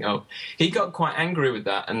making up. He got quite angry with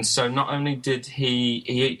that, and so not only did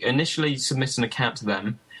he initially submit an account to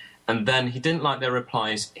them, and then he didn't like their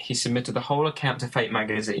replies, he submitted the whole account to Fate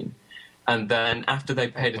magazine. And then after they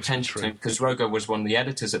paid attention to him, because Rogo was one of the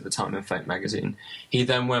editors at the time of Fate magazine, he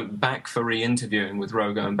then went back for re-interviewing with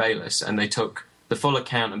Rogo and Bayliss, and they took the full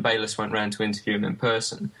account, and Bayliss went round to interview him in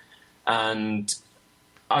person. And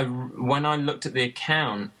when I looked at the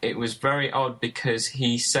account, it was very odd because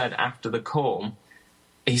he said after the call,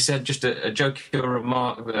 he said just a joking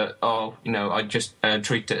remark that, I just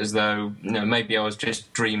treat it as though, maybe I was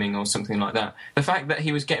just dreaming or something like that. The fact that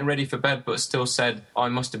he was getting ready for bed but still said, I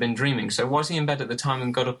must have been dreaming. So was he in bed at the time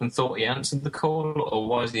and got up and thought he answered the call, or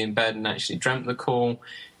was he in bed and actually dreamt the call?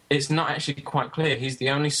 It's not actually quite clear. He's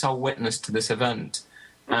the only sole witness to this event,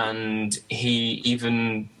 and he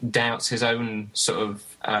even doubts his own sort of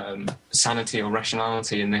sanity or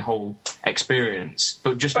rationality in the whole experience,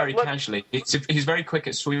 but just very casually. He's very quick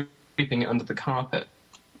at sweeping it under the carpet.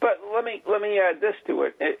 But let me add this to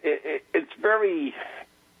it. It's very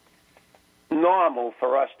normal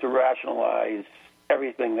for us to rationalize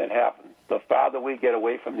everything that happens. The farther we get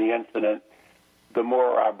away from the incident, the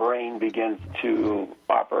more our brain begins to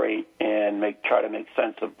operate and try to make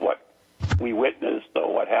sense of what we witnessed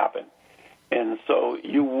or what happened. And so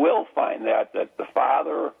you will find that the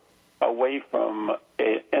farther away from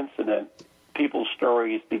an incident, people's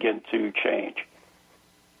stories begin to change.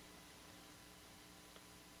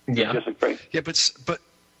 Yeah. Disagree? Yeah,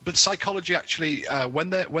 but psychology actually, when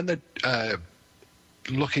they're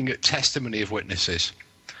looking at testimony of witnesses,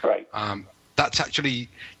 right? That's actually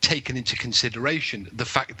taken into consideration the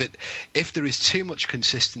fact that if there is too much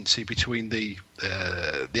consistency between the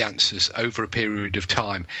answers over a period of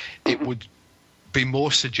time, it would be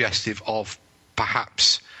more suggestive of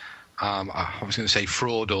perhaps I was going to say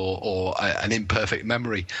fraud or an imperfect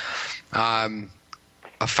memory, a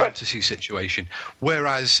fantasy situation.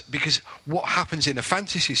 Whereas, because what happens in a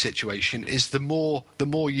fantasy situation is the more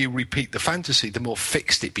you repeat the fantasy, the more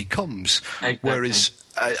fixed it becomes. Exactly. Whereas,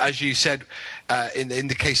 as you said, in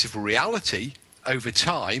the case of reality, over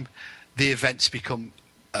time, the events become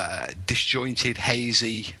disjointed,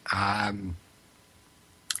 hazy, and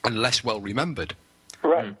less well remembered.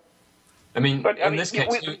 Right. I mean, in this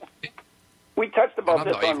case, we touched about and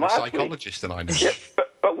this I'm on not even last a psychologist, week. and I know. Yeah,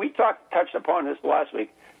 but we touched upon this last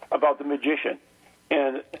week about the magician,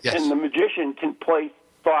 and the magician can place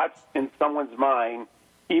thoughts in someone's mind,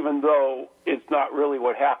 even though it's not really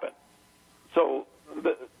what happened. So,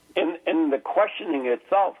 the questioning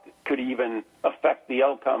itself could even affect the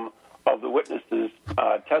outcome of the witness's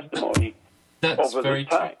testimony over the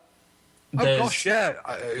time. Oh gosh, yeah.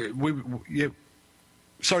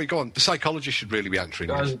 Sorry, go on. The psychologist should really be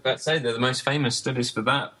answering I was this. about to say that the most famous studies for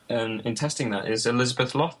that, in testing that, is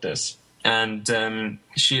Elizabeth Loftus. And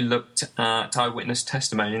she looked at eyewitness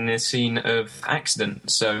testimony in the scene of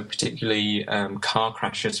accidents, so particularly car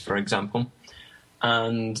crashes, for example.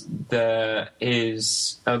 And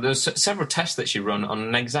there's several tests that she run on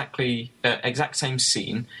an exact same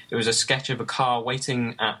scene. It was a sketch of a car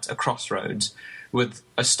waiting at a crossroads with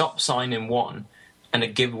a stop sign in one and a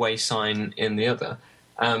giveaway sign in the other.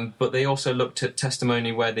 But they also looked at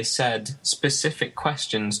testimony where they said specific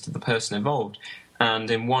questions to the person involved.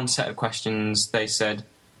 And in one set of questions, they said,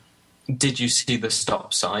 "Did you see the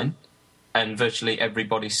stop sign?" And virtually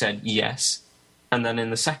everybody said yes. And then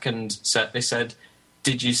in the second set, they said,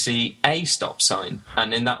 "Did you see a stop sign?"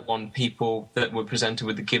 And in that one, people that were presented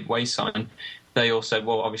with the giveaway sign, they all said,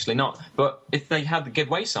 well, obviously not. But if they had the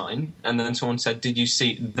giveaway sign, and then someone said, "Did you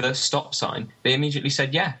see the stop sign?" they immediately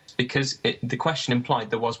said yes, because the question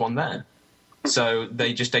implied there was one there. So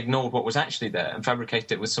they just ignored what was actually there and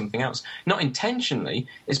fabricated it with something else. Not intentionally,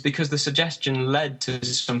 it's because the suggestion led to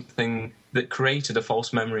something that created a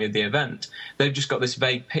false memory of the event. They've just got this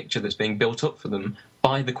vague picture that's being built up for them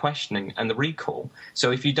by the questioning and the recall.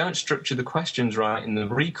 So if you don't structure the questions right in the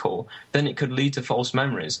recall, then it could lead to false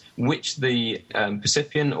memories, which the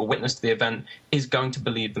recipient or witness to the event is going to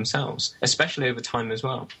believe themselves, especially over time as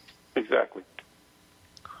well. Exactly.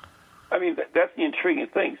 I mean, that's the intriguing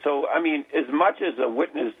thing. So, I mean, as much as a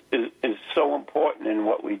witness is so important in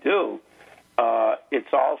what we do,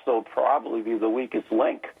 it's also probably the weakest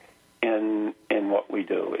link in what we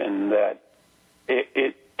do, and that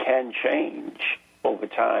it can change over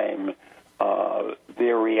time.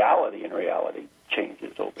 Their reality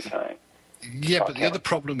changes over time. Yeah, but the other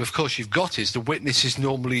problem, of course, you've got is the witness is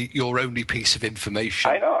normally your only piece of information.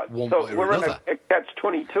 I know. One so way or we're another. in a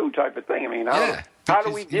catch-22 type of thing. I mean, how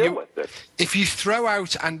do we deal with this? If you throw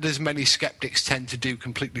out, and as many skeptics tend to do,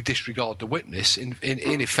 completely disregard the witness, in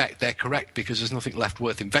effect they're correct, because there's nothing left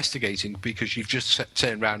worth investigating, because you've just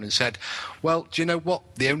turned around and said, well, do you know what?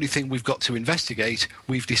 The only thing we've got to investigate,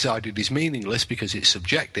 we've decided is meaningless because it's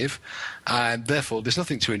subjective, and therefore there's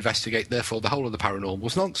nothing to investigate, therefore the whole of the paranormal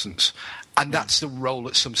is nonsense. And that's the role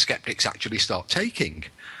that some skeptics actually start taking.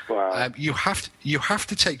 Wow. You have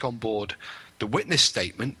to take on board the witness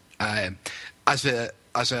statement as a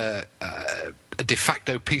de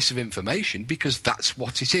facto piece of information, because that's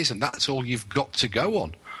what it is, and that's all you've got to go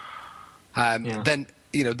on. Then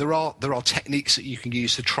there are techniques that you can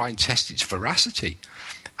use to try and test its veracity.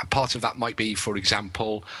 And part of that might be, for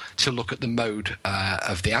example, to look at the mode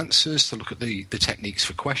of the answers, to look at the techniques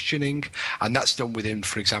for questioning, and that's done within,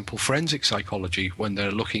 for example, forensic psychology when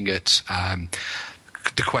they're looking at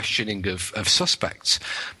the questioning of suspects.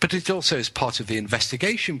 But it also is part of the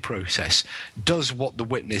investigation process. Does what the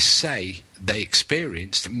witness say they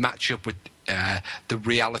experienced match up with the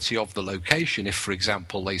reality of the location? If, for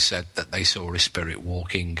example, they said that they saw a spirit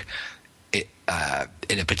walking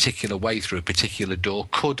in a particular way through a particular door,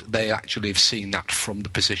 could they actually have seen that from the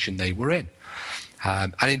position they were in?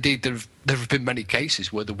 And indeed, there have been many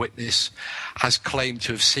cases where the witness has claimed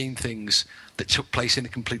to have seen things that took place in a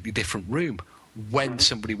completely different room when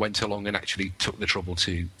somebody went along and actually took the trouble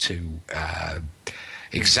to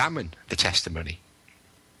examine the testimony.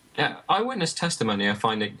 Yeah, eyewitness testimony I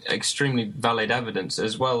find extremely valid evidence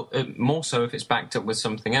as well, more so if it's backed up with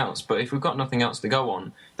something else. But if we've got nothing else to go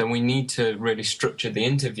on, then we need to really structure the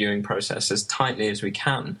interviewing process as tightly as we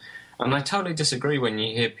can. And I totally disagree when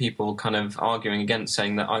you hear people kind of arguing against,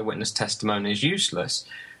 saying that eyewitness testimony is useless.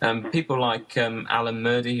 People like Alan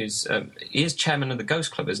Murdy, he is chairman of the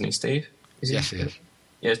Ghost Club, isn't he, Steve? Yes, he is.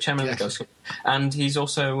 Yeah, chairman of the Ghost Club. And he's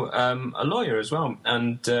also a lawyer as well.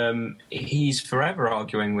 And he's forever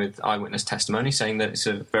arguing with eyewitness testimony, saying that it's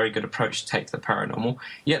a very good approach to take to the paranormal.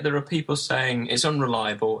 Yet there are people saying it's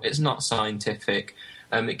unreliable, it's not scientific,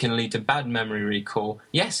 it can lead to bad memory recall.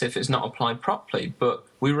 Yes, if it's not applied properly, but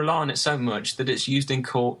we rely on it so much that it's used in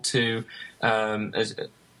court to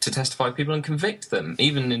testify people and convict them,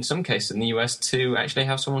 even in some cases in the US to actually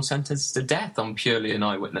have someone sentenced to death on purely an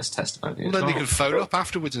eyewitness testimony. Well, then they can phone up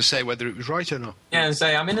afterwards and say whether it was right or not. Yeah, and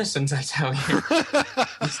say, I'm innocent, I tell you.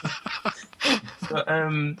 But,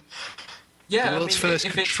 yeah, the world's first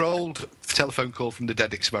controlled telephone call from the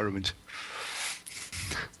dead experiment.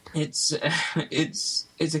 It's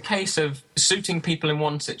a case of suiting people in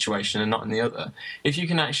one situation and not in the other. If you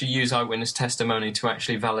can actually use eyewitness testimony to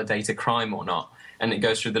actually validate a crime or not, and it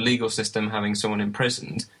goes through the legal system having someone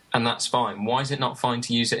imprisoned, and that's fine. Why is it not fine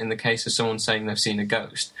to use it in the case of someone saying they've seen a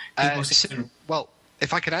ghost? Well,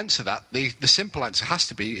 if I could answer that, the simple answer has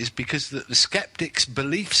to be is because the skeptic's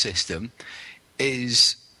belief system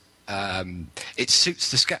is it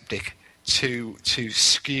suits the skeptic to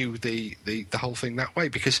skew the whole thing that way,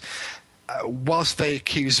 because whilst they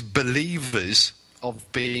accuse believers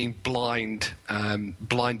of being blinded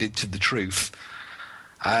to the truth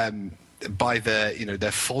by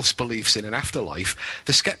their false beliefs in an afterlife,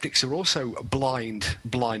 the skeptics are also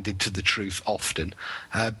blinded to the truth often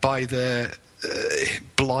by the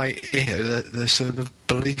sort of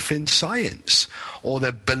belief in science, or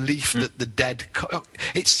the belief that the dead.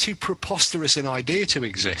 It's too preposterous an idea to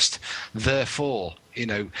exist. Therefore,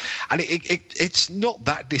 and it's not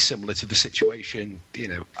that dissimilar to the situation,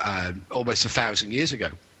 almost 1,000 years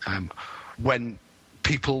ago, when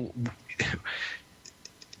people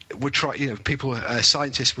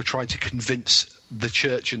scientists were trying to convince the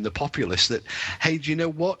church and the populace that, hey, do you know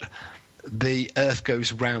what? The Earth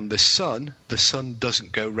goes round the sun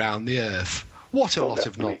doesn't go round the Earth. What a lot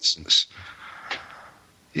of nonsense.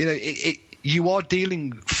 You are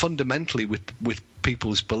dealing fundamentally with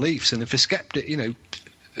people's beliefs, and if a skeptic,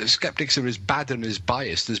 skeptics are as bad and as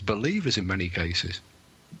biased as believers in many cases.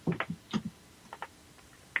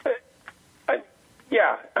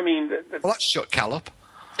 Well, that's shut Cal up.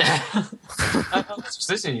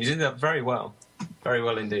 Listen, you did that very well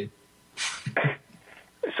indeed.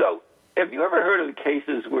 So, have you ever heard of the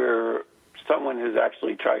cases where someone has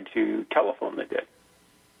actually tried to telephone the dead?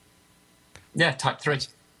 Yeah, type 3.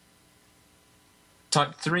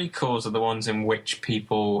 Type 3 calls are the ones in which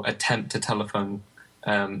people attempt to telephone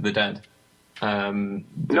the dead.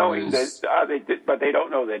 Knowing that, but they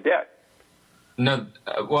don't know they're dead. No,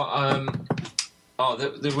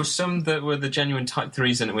 there were some that were the genuine Type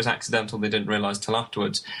 3s and it was accidental, they didn't realise till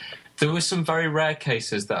afterwards. There were some very rare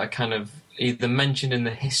cases that are kind of either mentioned in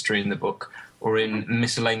the history in the book or in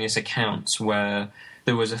miscellaneous accounts where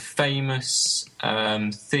there was a famous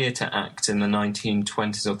theatre act in the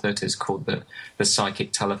 1920s or 30s called the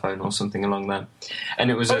Psychic Telephone or something along that. And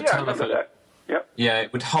it was a telephone. I remember that. Yep. Yeah,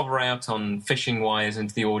 it would hover out on fishing wires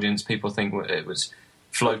into the audience. People think it was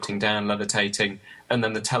floating down, levitating, and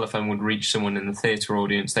then the telephone would reach someone in the theatre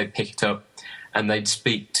audience. They'd pick it up and they'd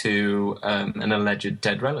speak to an alleged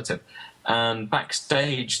dead relative. And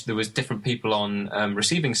backstage, there was different people on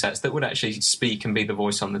receiving sets that would actually speak and be the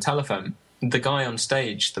voice on the telephone. The guy on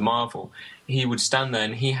stage, the Marvel, he would stand there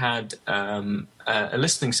and he had a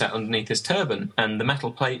listening set underneath his turban, and the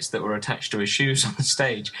metal plates that were attached to his shoes on the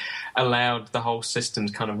stage allowed the whole system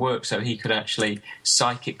to kind of work, so he could actually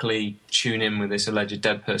psychically tune in with this alleged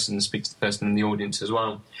dead person and speak to the person in the audience as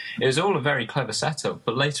well. It was all a very clever setup,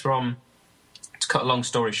 but later on, to cut a long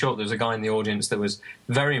story short, there was a guy in the audience that was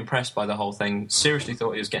very impressed by the whole thing, seriously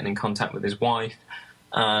thought he was getting in contact with his wife,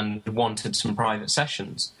 and wanted some private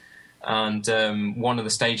sessions. And one of the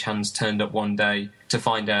stagehands turned up one day to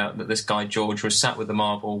find out that this guy George was sat with the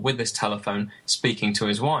Marvel with this telephone speaking to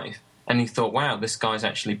his wife. And he thought, wow, this guy's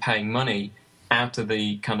actually paying money out of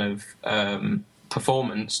the kind of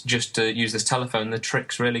performance just to use this telephone. The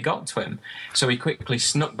tricks really got to him. So he quickly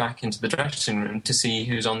snuck back into the dressing room to see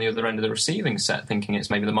who's on the other end of the receiving set, thinking it's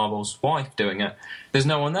maybe the Marvel's wife doing it. There's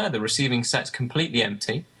no one there. The receiving set's completely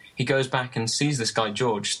empty. He goes back and sees this guy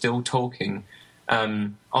George still talking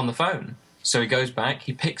on the phone. So he goes back,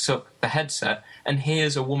 he picks up the headset and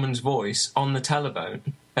hears a woman's voice on the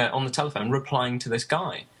telephone replying to this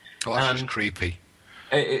guy. Oh, that's just creepy.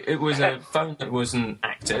 It was a phone that wasn't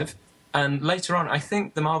active, and later on I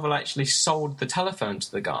think the Marvel actually sold the telephone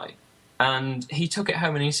to the guy, and he took it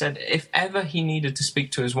home and he said if ever he needed to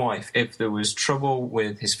speak to his wife, if there was trouble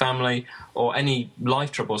with his family or any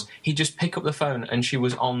life troubles, he'd just pick up the phone and she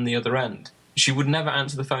was on the other end. She would never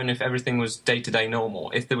answer the phone if everything was day-to-day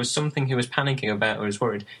normal. If there was something he was panicking about or was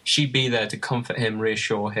worried, she'd be there to comfort him,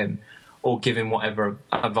 reassure him, or give him whatever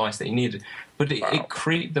advice that he needed. But it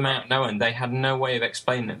creeped them out knowing they had no way of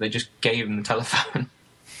explaining it. They just gave him the telephone.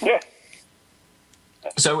 Yeah.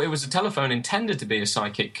 So it was a telephone intended to be a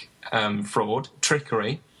psychic fraud,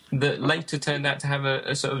 trickery, that later turned out to have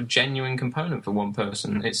a sort of genuine component for one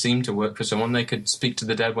person. It seemed to work for someone. They could speak to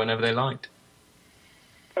the dead whenever they liked.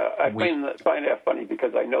 I find that funny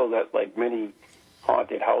because I know that, like many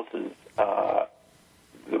haunted houses, the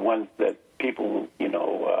ones that people,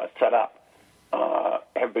 set up,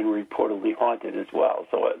 have been reportedly haunted as well.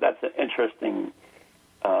 So that's an interesting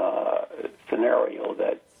scenario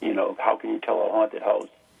that, how can you tell a haunted house,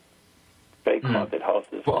 fake haunted house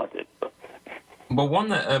is haunted? Well, one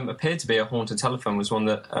that appeared to be a haunted telephone was one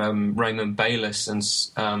that Raymond Bayless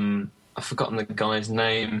and I've forgotten the guy's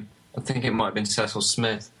name. I think it might have been Cecil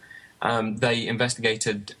Smith. They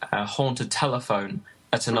investigated a haunted telephone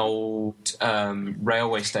at an old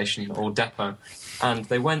railway station or depot. And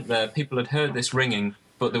they went there, people had heard this ringing,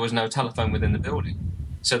 but there was no telephone within the building.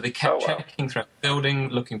 So they kept checking throughout the building,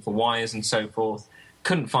 looking for wires and so forth.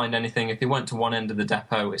 Couldn't find anything. If they went to one end of the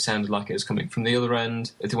depot, it sounded like it was coming from the other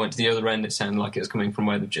end. If they went to the other end, it sounded like it was coming from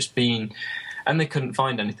where they'd just been. And they couldn't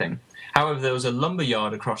find anything. However, there was a lumber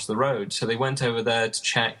yard across the road, so they went over there to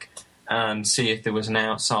check and see if there was an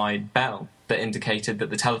outside bell that indicated that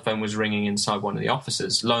the telephone was ringing inside one of the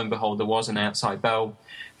offices. Lo and behold, there was an outside bell.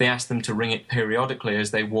 They asked them to ring it periodically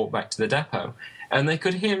as they walked back to the depot. And they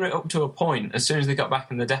could hear it up to a point. As soon as they got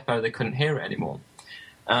back in the depot, they couldn't hear it anymore.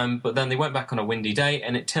 But then they went back on a windy day,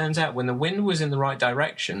 and it turns out when the wind was in the right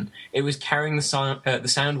direction, it was carrying the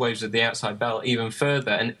sound waves of the outside bell even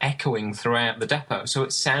further and echoing throughout the depot. So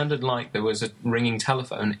it sounded like there was a ringing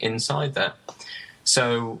telephone inside there.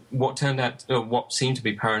 So what seemed to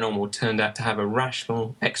be paranormal turned out to have a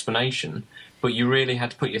rational explanation, but you really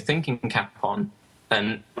had to put your thinking cap on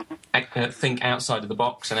and think outside of the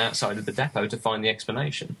box and outside of the depot to find the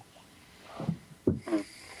explanation.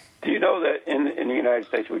 Do you know that in the United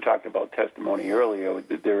States, we talked about testimony earlier,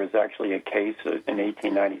 that there is actually a case in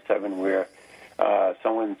 1897 where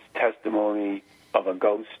someone's testimony of a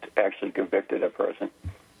ghost actually convicted a person?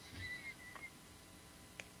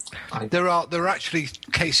 There are actually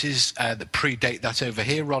cases that predate that over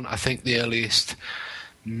here, Ron. I think the earliest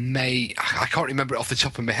I can't remember it off the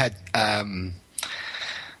top of my head,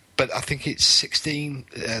 but I think it's the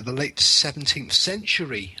late 17th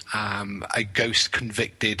century, a ghost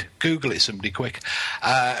convicted, Google it somebody quick,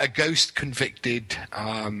 a ghost convicted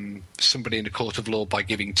somebody in a court of law by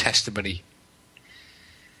giving testimony.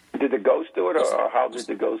 Did the ghost to it, or how did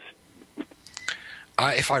the ghost?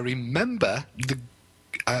 If I remember,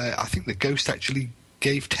 I think the ghost actually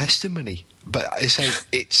gave testimony. But I say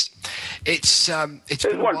it's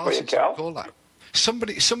been a while since I recall that.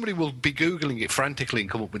 Somebody will be Googling it frantically and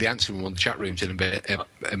come up with the answer in one of the chat rooms in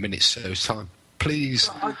a minute's so's time. Please.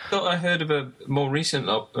 I thought I heard of a more recent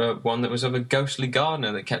one that was of a ghostly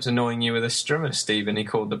gardener that kept annoying you with a strimmer, Steve, and he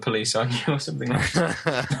called the police on you or something like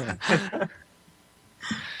that.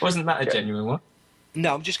 Wasn't that a genuine one?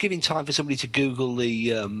 No, I'm just giving time for somebody to Google the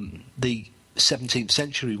 17th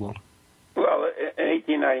century one. Well, in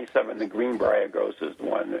 1897, the Greenbrier ghost is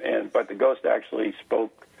one, but the ghost actually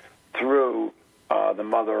spoke through the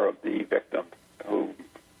mother of the victim, who,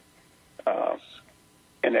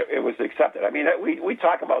 and it was accepted. I mean, we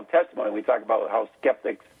talk about testimony. We talk about how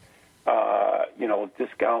skeptics,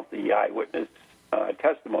 discount the eyewitness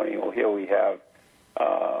testimony. Well, here we have,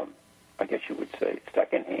 I guess you would say,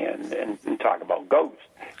 secondhand, and talk about ghosts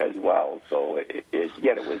as well. So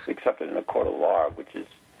yet it was accepted in a court of law, which is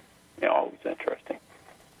always interesting.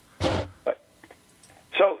 But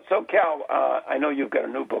so Cal, I know you've got a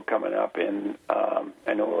new book coming up, and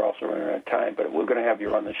I know we're also running out of time, but we're going to have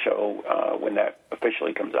you on the show when that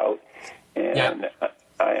officially comes out, and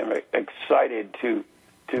I am excited to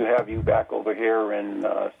have you back over here in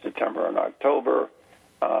September and October.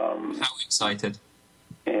 How excited!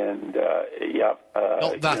 And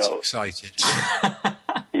not that excited.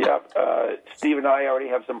 Steve and I already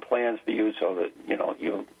have some plans for you, so that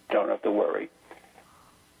you don't have to worry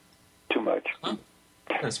too much. Oh,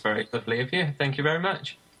 that's very lovely of you. Thank you very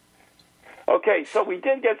much. Okay, so we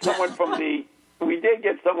did get someone from the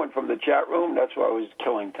chat room. That's why I was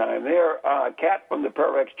killing time there. Kat from the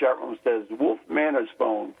Pararex chat room says Wolf Manor's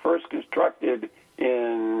phone, first constructed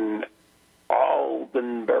in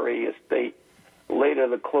Aldenbury Estate, later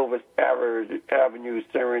the Clovis Avenue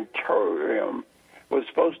Sanitarium, was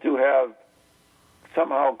supposed to have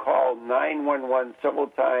somehow called 911 several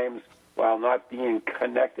times while not being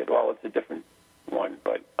connected. Well, it's a different one,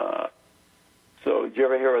 but so did you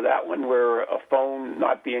ever hear of that one, where a phone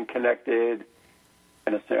not being connected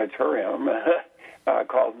in a sanitarium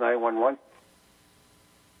calls 911?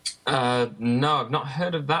 No, I've not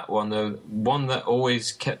heard of that one. The one that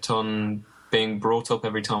always kept on being brought up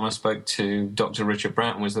every time I spoke to Dr. Richard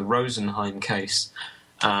Bratton was the Rosenheim case,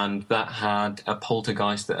 and that had a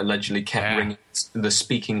poltergeist that allegedly kept ringing the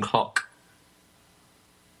speaking clock.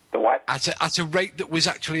 The what? At a rate that was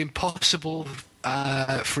actually impossible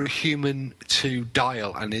for a human to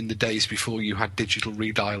dial, and in the days before you had digital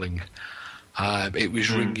redialing. It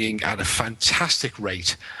was ringing at a fantastic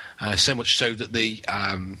rate, so much so that if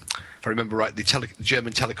I remember right, the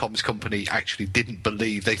German telecoms company actually didn't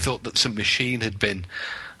believe. They thought that some machine had been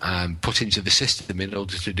put into the system in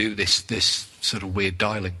order to do this sort of weird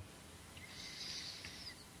dialing.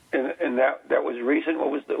 And that was recent. What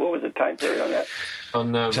was the time period on that?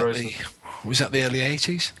 Was that the early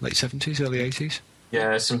 80s, late 70s, early 80s?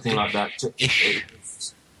 Yeah, something like that.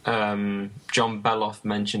 John Beloff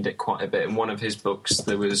mentioned it quite a bit. In one of his books,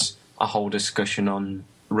 there was a whole discussion on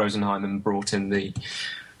Rosenheim and brought in the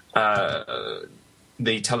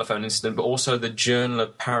telephone incident, but also the Journal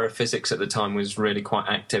of Paraphysics at the time was really quite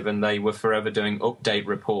active, and they were forever doing update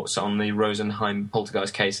reports on the Rosenheim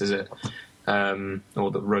poltergeist case or the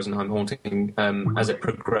Rosenheim haunting as it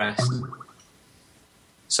progressed.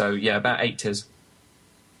 So yeah, about 80s,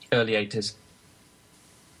 early 80s.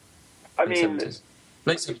 I mean, 70s.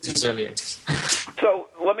 Late 70s, early 80s. So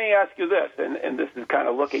let me ask you this, and this is kind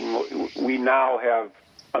of looking. We now have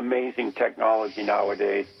amazing technology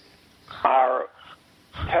nowadays. Our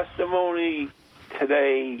testimony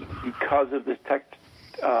today, because of this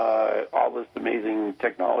all this amazing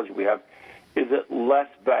technology we have, is it less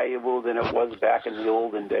valuable than it was back in the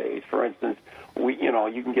olden days? For instance,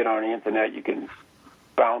 you can get on the internet, you can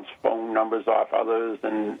bounce phone numbers off others,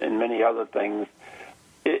 and many other things.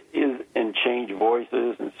 It is, and change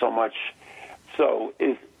voices and so much. So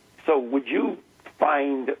would you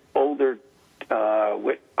find older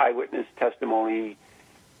eyewitness testimony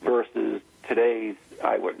versus today's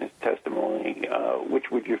eyewitness testimony,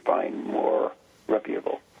 which would you find more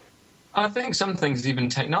reputable? I think some things, even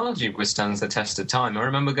technology, withstands the test of time. I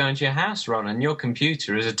remember going to your house, Ron, and your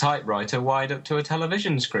computer is a typewriter wired up to a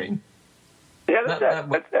television screen. Yeah, that's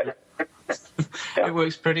that. It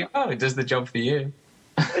works pretty well. It does the job for you.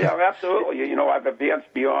 Yeah, absolutely. I've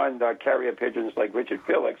advanced beyond carrier pigeons like Richard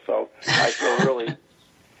Felix, so I feel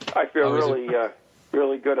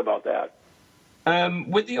really good about that.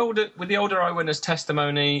 With the older eyewitness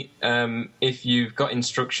testimony, if you've got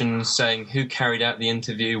instructions saying who carried out the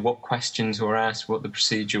interview, what questions were asked, what the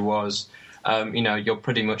procedure was, you're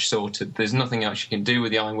pretty much sorted. There's nothing else you can do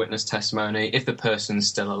with the eyewitness testimony. If the person's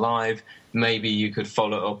still alive, maybe you could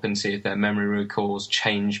follow up and see if their memory recalls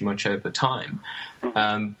change much over time.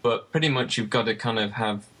 But pretty much you've got to kind of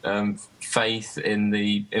have faith in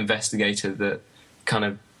the investigator that kind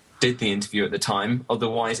of did the interview at the time.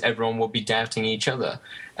 Otherwise, everyone will be doubting each other.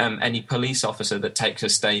 Any police officer that takes a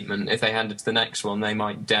statement, if they hand it to the next one, they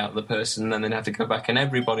might doubt the person, and then they'd have to go back, and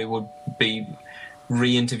everybody would be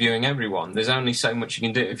re-interviewing everyone. There's only so much you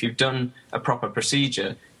can do. If you've done a proper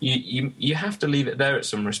procedure, you have to leave it there at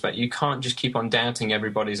some respect. You can't just keep on doubting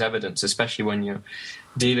everybody's evidence, especially when you're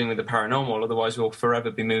dealing with the paranormal. Otherwise, we'll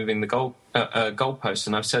forever be moving the goalposts.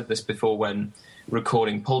 And I've said this before when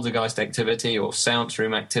recording poltergeist activity or seance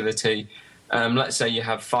room activity. Let's say you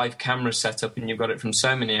have 5 cameras set up and you've got it from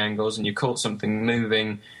so many angles, and you caught something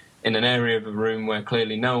moving in an area of a room where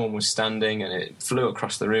clearly no one was standing, and it flew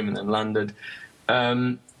across the room and then landed.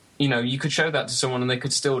 You could show that to someone and they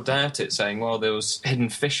could still doubt it, saying, well, there was hidden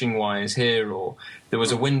fishing wires here, or there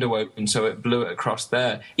was a window open so it blew it across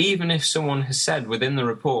there. Even if someone has said within the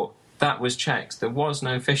report that was checked, there was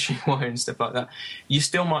no fishing wire and stuff like that, you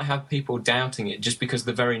still might have people doubting it just because of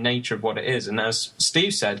the very nature of what it is. And as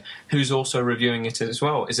Steve said, who's also reviewing it as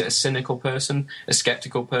well? Is it a cynical person, a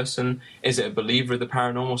skeptical person? Is it a believer of the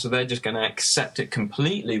paranormal? So they're just going to accept it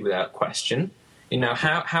completely without question.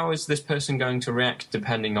 How is this person going to react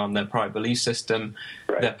depending on their prior belief system,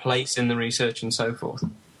 their place in the research, and so forth?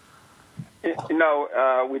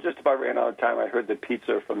 We just about ran out of time. I heard the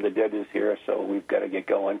pizza from the dead is here, so we've got to get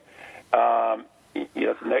going.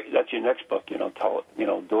 That's your next book,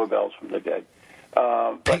 Doorbells from the Dead.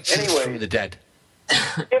 But Pizzas from the Dead.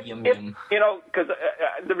 Because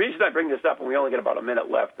the reason I bring this up, and we only got about a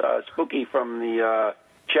minute left, Spooky from the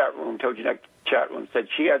chat room, Tojinek chat room, said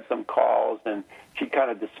she had some calls and she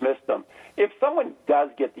kind of dismissed them. If someone does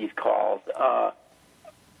get these calls,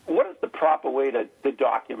 what is the proper way to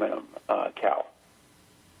document them, Cal?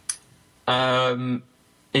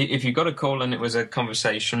 If you got a call and it was a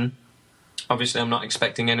conversation, obviously I'm not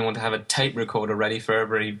expecting anyone to have a tape recorder ready for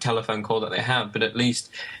every telephone call that they have, but at least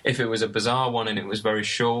if it was a bizarre one and it was very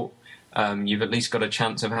short, you've at least got a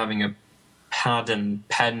chance of having a pad and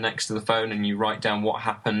pen next to the phone, and you write down what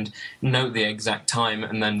happened, note the exact time,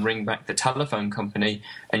 and then ring back the telephone company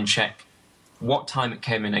and check what time it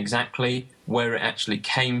came in exactly, where it actually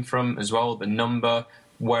came from as well, the number,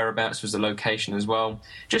 whereabouts was the location as well,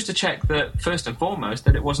 just to check that, first and foremost,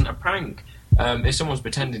 that it wasn't a prank. If someone's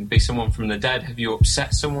pretending to be someone from the dead, have you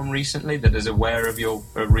upset someone recently that is aware of your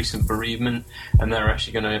recent bereavement, and they're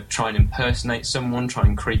actually going to try and impersonate someone, try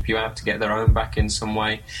and creep you out to get their own back in some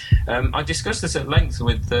way? I discussed this at length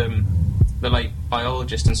with the late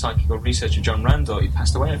biologist and psychical researcher John Randall. He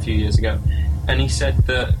passed away a few years ago, and he said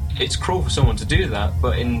that it's cruel for someone to do that,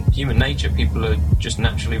 but in human nature, people are just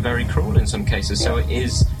naturally very cruel in some cases, so it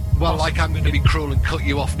is... Well, like I'm going to be cruel and cut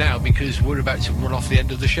you off now because we're about to run off the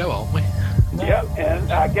end of the show, aren't we? Yep,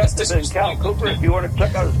 and I guess it's in Cal Cooper. If you want to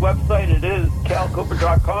check out his website, it is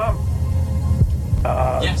calcooper.com.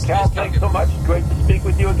 Yes, Cal, thanks so much. Great to speak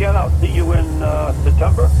with you again. I'll see you in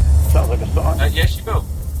September. Sounds like a song. Yes, you will.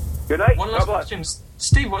 Good night. One last question.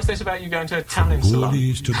 Steve, what's this about you going to a Italian salon?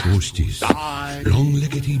 Ghoulies to ghosties,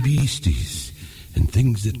 long-leggedy beasties, and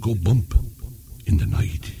things that go bump in the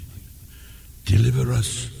night. Deliver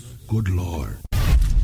us, good Lord.